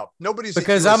shows up. Nobody's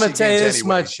because I'm going to tell you this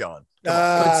much, Sean.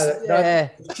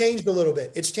 It's changed a little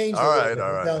bit. It's changed a little bit.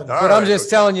 All right. But I'm just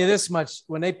telling you this much.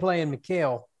 When they play in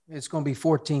McHale, it's going to be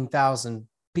 14,000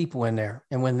 people in there.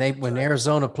 And when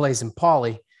Arizona plays in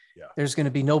Pauley, there's going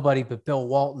to be nobody but Bill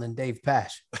Walton and Dave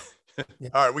Pasch.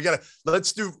 All right.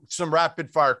 Let's do some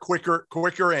rapid fire,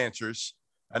 quicker answers.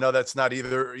 I know that's not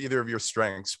either of your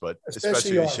strengths, but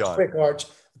especially Sean. Quick, Arch.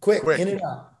 Quick, in and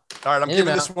out. All right, I'm giving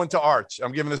this one to Arch.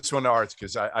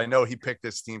 Because I know he picked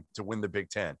this team to win the Big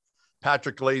Ten.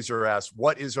 Patrick Glazer asked,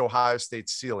 what is Ohio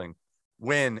State's ceiling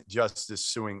when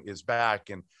Justice Sueing is back?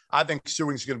 And I think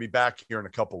Sueing's going to be back here in a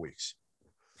couple weeks.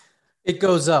 It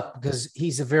goes up because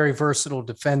he's a very versatile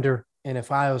defender. And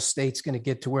if Ohio State's going to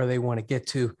get to where they want to get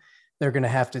to, they're going to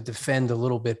have to defend a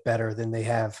little bit better than they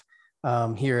have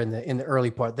here in the early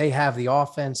part. They have the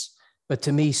offense, but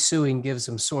to me, Sueing gives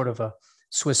them sort of a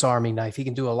Swiss Army knife. He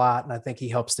can do a lot, and I think he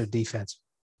helps their defense.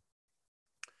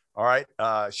 All right,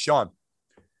 Sean.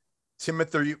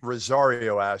 Timothy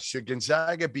Rosario asked, should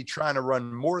Gonzaga be trying to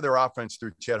run more of their offense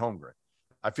through Chet Holmgren?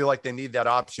 I feel like they need that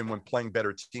option when playing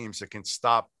better teams that can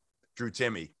stop Drew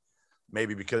Timme,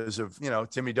 maybe because of,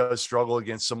 Timme does struggle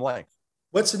against some length.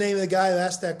 What's the name of the guy who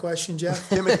asked that question, Jeff?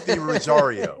 Timothy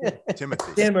Rosario.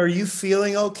 Timothy. Tim, are you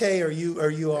feeling okay? Are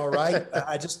you all right?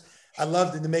 I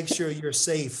love to make sure you're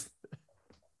safe.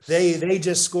 They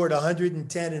just scored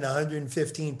 110 and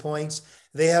 115 points.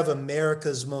 They have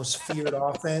America's most feared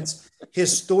offense.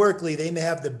 Historically, they may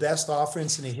have the best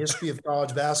offense in the history of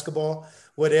college basketball.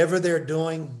 Whatever they're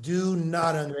doing, do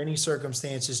not under any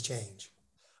circumstances change.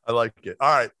 I like it.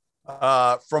 All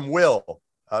right. From Will,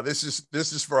 this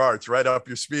is for Arch, right up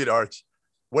your speed, Arch.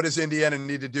 What does Indiana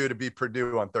need to do to beat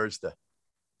Purdue on Thursday?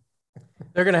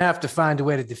 They're going to have to find a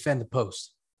way to defend the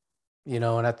post, and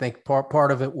I think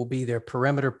part of it will be their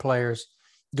perimeter players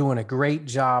doing a great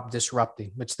job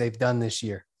disrupting, which they've done this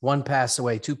year. 1 pass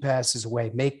away, 2 passes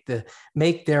away,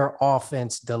 make their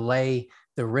offense delay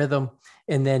the rhythm.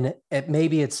 And then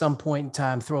maybe at some point in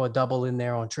time, throw a double in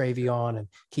there on Travion and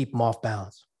keep them off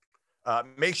balance.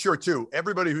 Make sure too,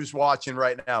 everybody who's watching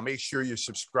right now, make sure you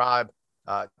subscribe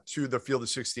to the Field of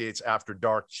 68's After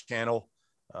Dark channel.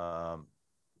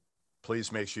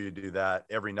 Please make sure you do that.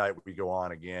 Every night we go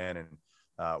on again, and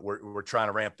we're trying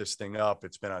to ramp this thing up.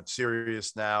 It's been on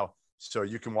Sirius now, so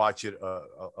you can watch it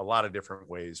a lot of different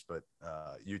ways, but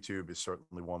YouTube is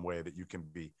certainly one way that you can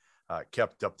be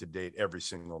kept up to date every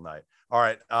single night. All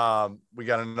right, we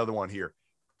got another one here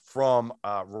from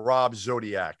Rob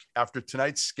Zodiac. After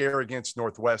tonight's scare against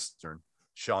Northwestern,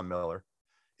 Sean Miller,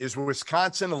 is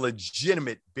Wisconsin a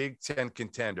legitimate Big Ten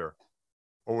contender,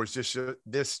 or was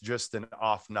this just an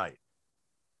off night?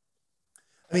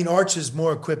 I mean, Arch is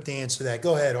more equipped to answer that.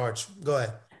 Go ahead, Arch. Go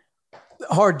ahead.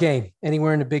 Hard game.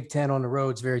 Anywhere in the Big Ten on the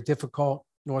road is very difficult.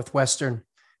 Northwestern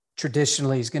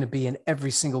traditionally is going to be in every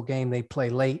single game they play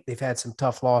late. They've had some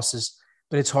tough losses,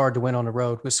 but it's hard to win on the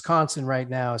road. Wisconsin right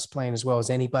now is playing as well as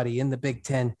anybody in the Big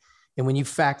Ten. And when you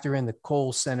factor in the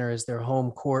Kohl Center as their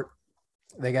home court,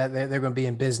 they're going to be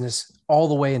in business all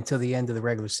the way until the end of the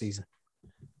regular season.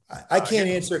 I can't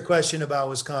answer a question about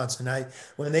Wisconsin.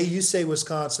 When you say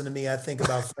Wisconsin to me, I think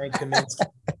about Frank Kaminsky.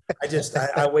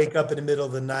 I wake up in the middle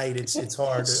of the night. It's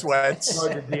hard. Sweats. It's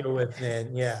hard to deal with,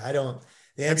 man. Yeah, I don't.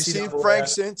 Have you seen Frank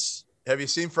since? Have you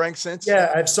seen Frank since?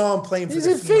 Yeah, I saw him playing. He's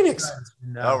in Phoenix.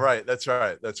 Oh, right. That's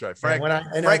right. Frank.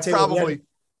 Yeah, Frank probably.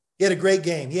 He had a great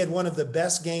game. He had one of the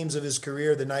best games of his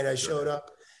career the night I showed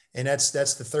up, and that's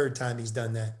the third time he's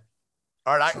done that.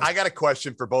 All right, I got a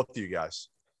question for both of you guys.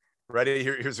 Ready?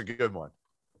 Here's a good one.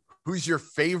 Who's your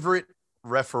favorite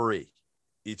referee?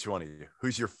 Each one of you.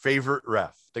 Who's your favorite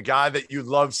ref? The guy that you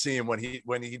love seeing when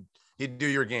he'd do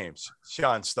your games.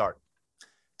 Sean, start.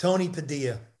 Tony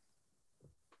Padilla.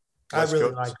 West I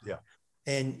really Coast? like him. Yeah.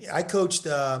 And I coached,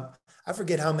 I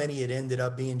forget how many it ended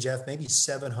up being, Jeff, maybe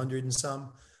 700 and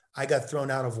some. I got thrown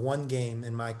out of one game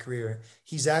in my career.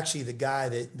 He's actually the guy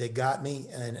that got me,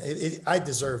 and I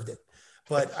deserved it.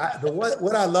 But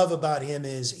what I love about him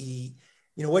is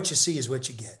what you see is what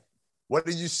you get. What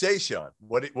did you say, Sean?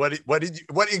 What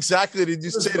exactly did you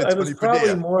say to Tony Padilla? It was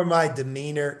probably more my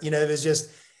demeanor.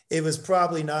 It was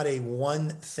probably not a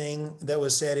one thing that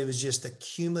was said. It was just a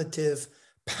cumulative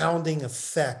pounding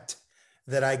effect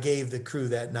that I gave the crew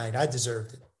that night. I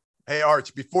deserved it. Hey,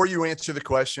 Arch, before you answer the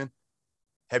question,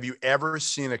 have you ever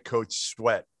seen a coach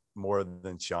sweat more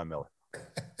than Sean Miller?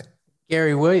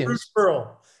 Gary Williams. Bruce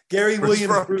Pearl. Gary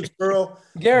Williams, Bruce Pearl.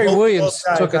 Gary Williams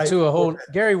took it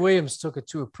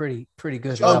to a pretty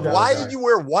good level. Why did you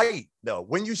wear white though?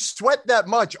 When you sweat that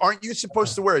much, aren't you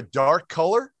supposed to wear a dark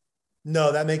color?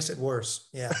 No, that makes it worse.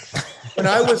 Yeah. When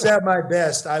I was at my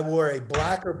best, I wore a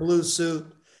black or blue suit,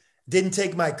 didn't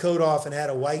take my coat off, and had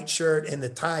a white shirt, and the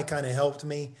tie kind of helped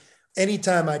me.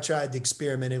 Anytime I tried to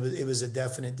experiment, it was a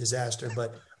definite disaster.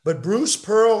 But Bruce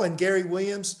Pearl and Gary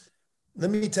Williams, let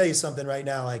me tell you something right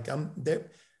now. Like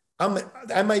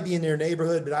I might be in their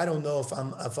neighborhood, but I don't know if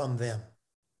I'm them.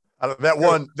 That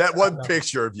one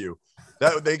picture of you,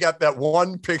 they got that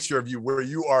one picture of you where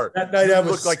you are. That night I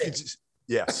was look like sick.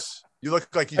 you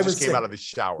look like you just came out of the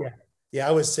shower. Yeah,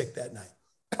 I was sick that night.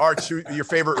 Arch, your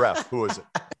favorite ref? Who is it?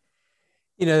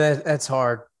 That's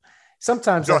hard.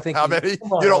 Sometimes I think how many?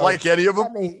 You don't like any of them?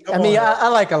 I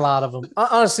like a lot of them.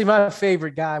 Honestly, my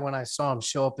favorite guy when I saw him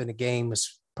show up in a game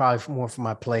was probably more from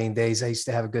my playing days. I used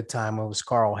to have a good time when it was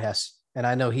Carl Hess. And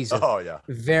I know he's a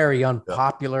very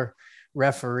unpopular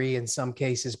referee in some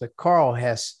cases, but Carl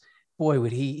Hess, boy,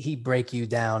 would he break you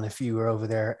down if you were over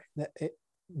there.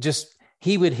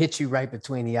 He would hit you right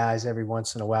between the eyes every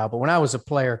once in a while. But when I was a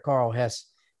player, Carl Hess,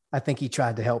 I think he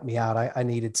tried to help me out. I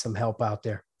needed some help out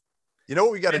there. You know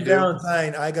what we got to do?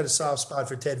 Valentine, I got a soft spot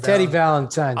for Teddy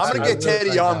Valentine. I'm going to get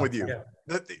Teddy on with you.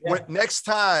 Next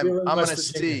time, I'm going to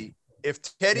see if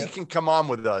Teddy can come on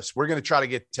with us. We're going to try to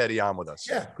get Teddy on with us.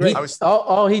 Yeah, great.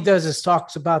 All he does is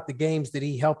talks about the games that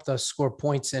he helped us score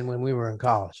points in when we were in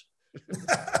college.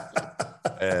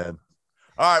 And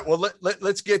all right, well,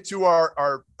 let's get to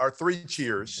our three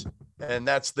cheers. And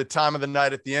that's the time of the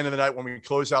night at the end of the night when we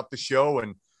close out the show.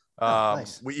 And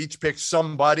Nice. We each pick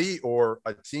somebody or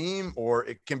a team, or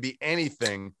it can be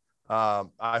anything.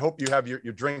 I hope you have your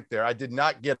drink there. I did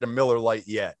not get a Miller Lite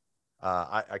yet.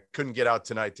 I couldn't get out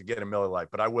tonight to get a Miller Lite,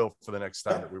 but I will for the next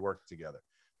time that we work together.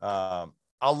 I'll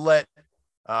let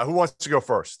who wants to go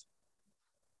first?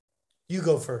 You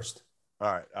go first.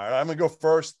 All right. I'm gonna go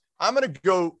first. I'm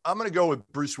gonna go with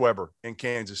Bruce Weber in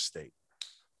Kansas State.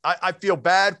 I feel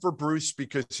bad for Bruce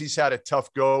because he's had a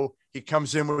tough go. He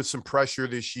comes in with some pressure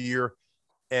this year,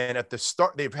 and at the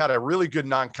start, they've had a really good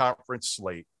non-conference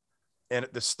slate. And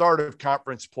at the start of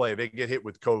conference play, they get hit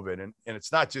with COVID, and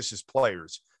it's not just his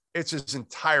players; it's his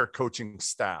entire coaching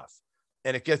staff,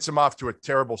 and it gets them off to a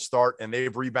terrible start. And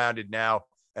they've rebounded now,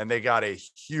 and they got a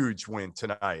huge win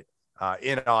tonight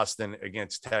in Austin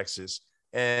against Texas.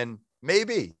 And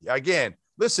maybe again,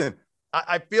 listen.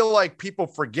 I feel like people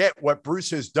forget what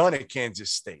Bruce has done at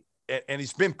Kansas State, and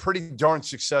he's been pretty darn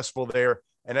successful there.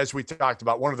 And as we talked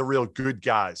about, one of the real good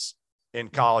guys in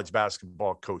college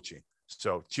basketball coaching.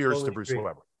 So cheers Totally to Bruce agree.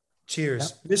 Weber.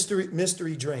 Cheers.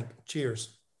 Mystery drink.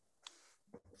 Cheers.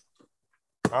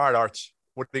 All right, Arch,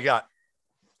 what do you got?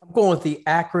 I'm going with the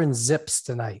Akron Zips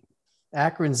tonight.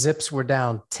 Akron Zips were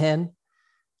down 10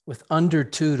 with under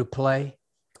 2 to play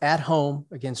at home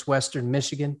against Western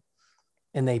Michigan,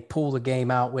 and they pull the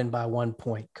game out, win by 1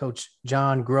 point. Coach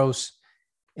John Gross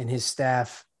and his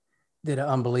staff did an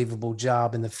unbelievable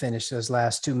job in the finish those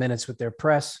last 2 minutes with their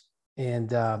press, and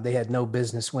they had no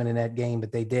business winning that game,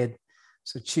 but they did.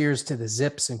 So cheers to the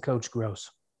Zips and Coach Gross.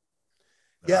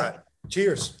 Yeah. Right.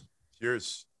 Cheers.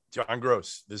 Cheers, John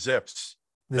Gross, the Zips.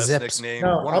 The Best Zips. nickname.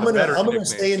 No, one of I'm the gonna better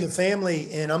nicknames. stay in the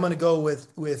family, and I'm gonna go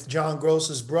with John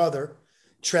Gross's brother,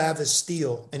 Travis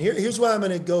Steele. And here's why I'm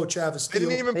gonna go Travis They Steele.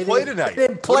 didn't even They play didn't- tonight. they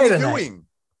didn't play what are you tonight. doing?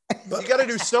 You got to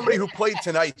do somebody who played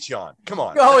tonight, John. Come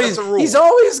on. Oh, That's a rule. he's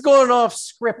always going off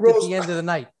script at Rose- the end of the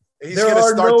night. He's There going to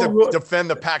are start no to defend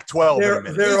the Pac-12 in a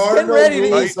minute. There He's are getting no ready.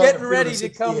 rules He's on the getting ready to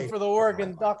come 68. for the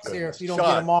Oregon Ducks here if you don't get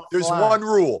Sean, him off. there's the line. one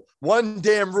rule, one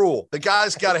damn rule. The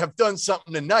guy's got to have done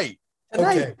something tonight.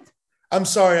 Tonight. Okay. I'm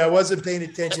sorry, I wasn't paying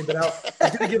attention, but I'm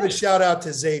going to give a shout out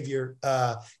to Xavier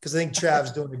because I think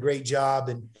Trav's doing a great job,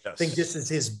 and I think this is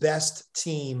his best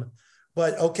team.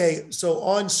 But okay, so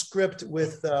on script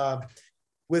with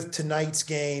tonight's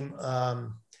game, how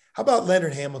about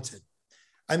Leonard Hamilton?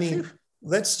 I mean,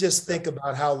 let's just think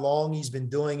about how long he's been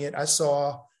doing it. I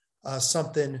saw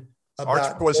something about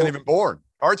Arch wasn't even born.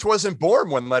 Arch wasn't born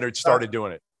when Leonard started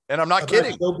doing it, and I'm not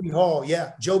kidding. Joe B. Hall,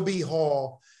 yeah, Joe B.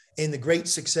 Hall. And the great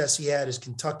success he had as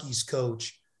Kentucky's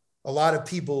coach. A lot of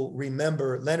people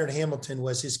remember Leonard Hamilton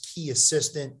was his key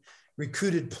assistant,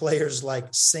 recruited players like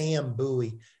Sam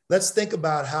Bowie. Let's think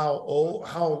about how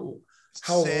long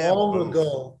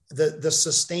ago the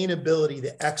sustainability,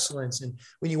 the excellence. And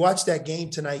when you watch that game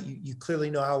tonight, you clearly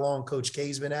know how long Coach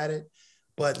K's been at it.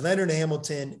 But Leonard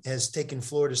Hamilton has taken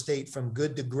Florida State from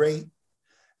good to great.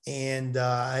 And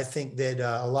I think that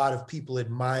a lot of people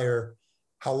admire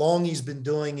how long he's been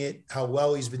doing it, how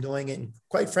well he's been doing it. And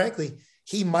quite frankly,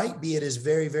 he might be at his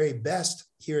very, very best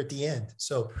here at the end.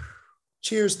 So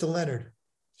cheers to Leonard.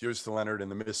 Cheers to Leonard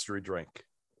and the mystery drink.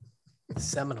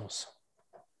 Seminoles.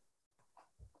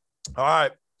 All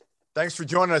right. Thanks for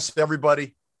joining us,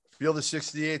 everybody. Field of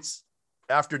 68's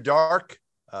After Dark.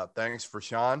 Thanks for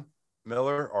Sean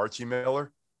Miller, Archie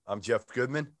Miller. I'm Jeff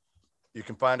Goodman. You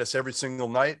can find us every single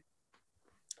night.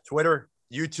 Twitter,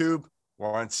 YouTube.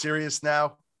 We're on Sirius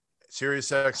now, Sirius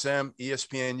XM,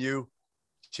 ESPNU,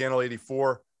 Channel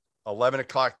 84, 11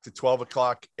 o'clock to 12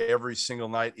 o'clock every single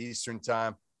night, Eastern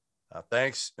time.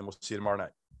 Thanks, and we'll see you tomorrow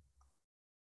night.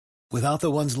 Without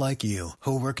the ones like you,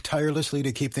 who work tirelessly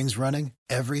to keep things running,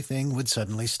 everything would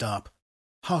suddenly stop.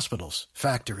 Hospitals,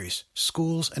 factories,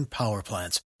 schools, and power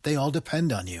plants, they all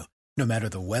depend on you. No matter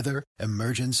the weather,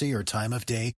 emergency, or time of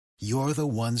day, you're the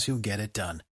ones who get it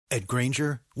done. At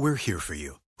Grainger, we're here for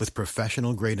you. With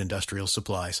professional-grade industrial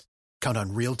supplies, count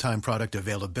on real-time product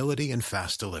availability and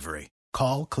fast delivery.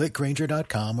 Call, click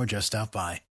Grainger.com, or just stop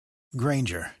by.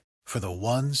 Grainger, for the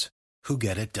ones who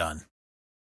get it done.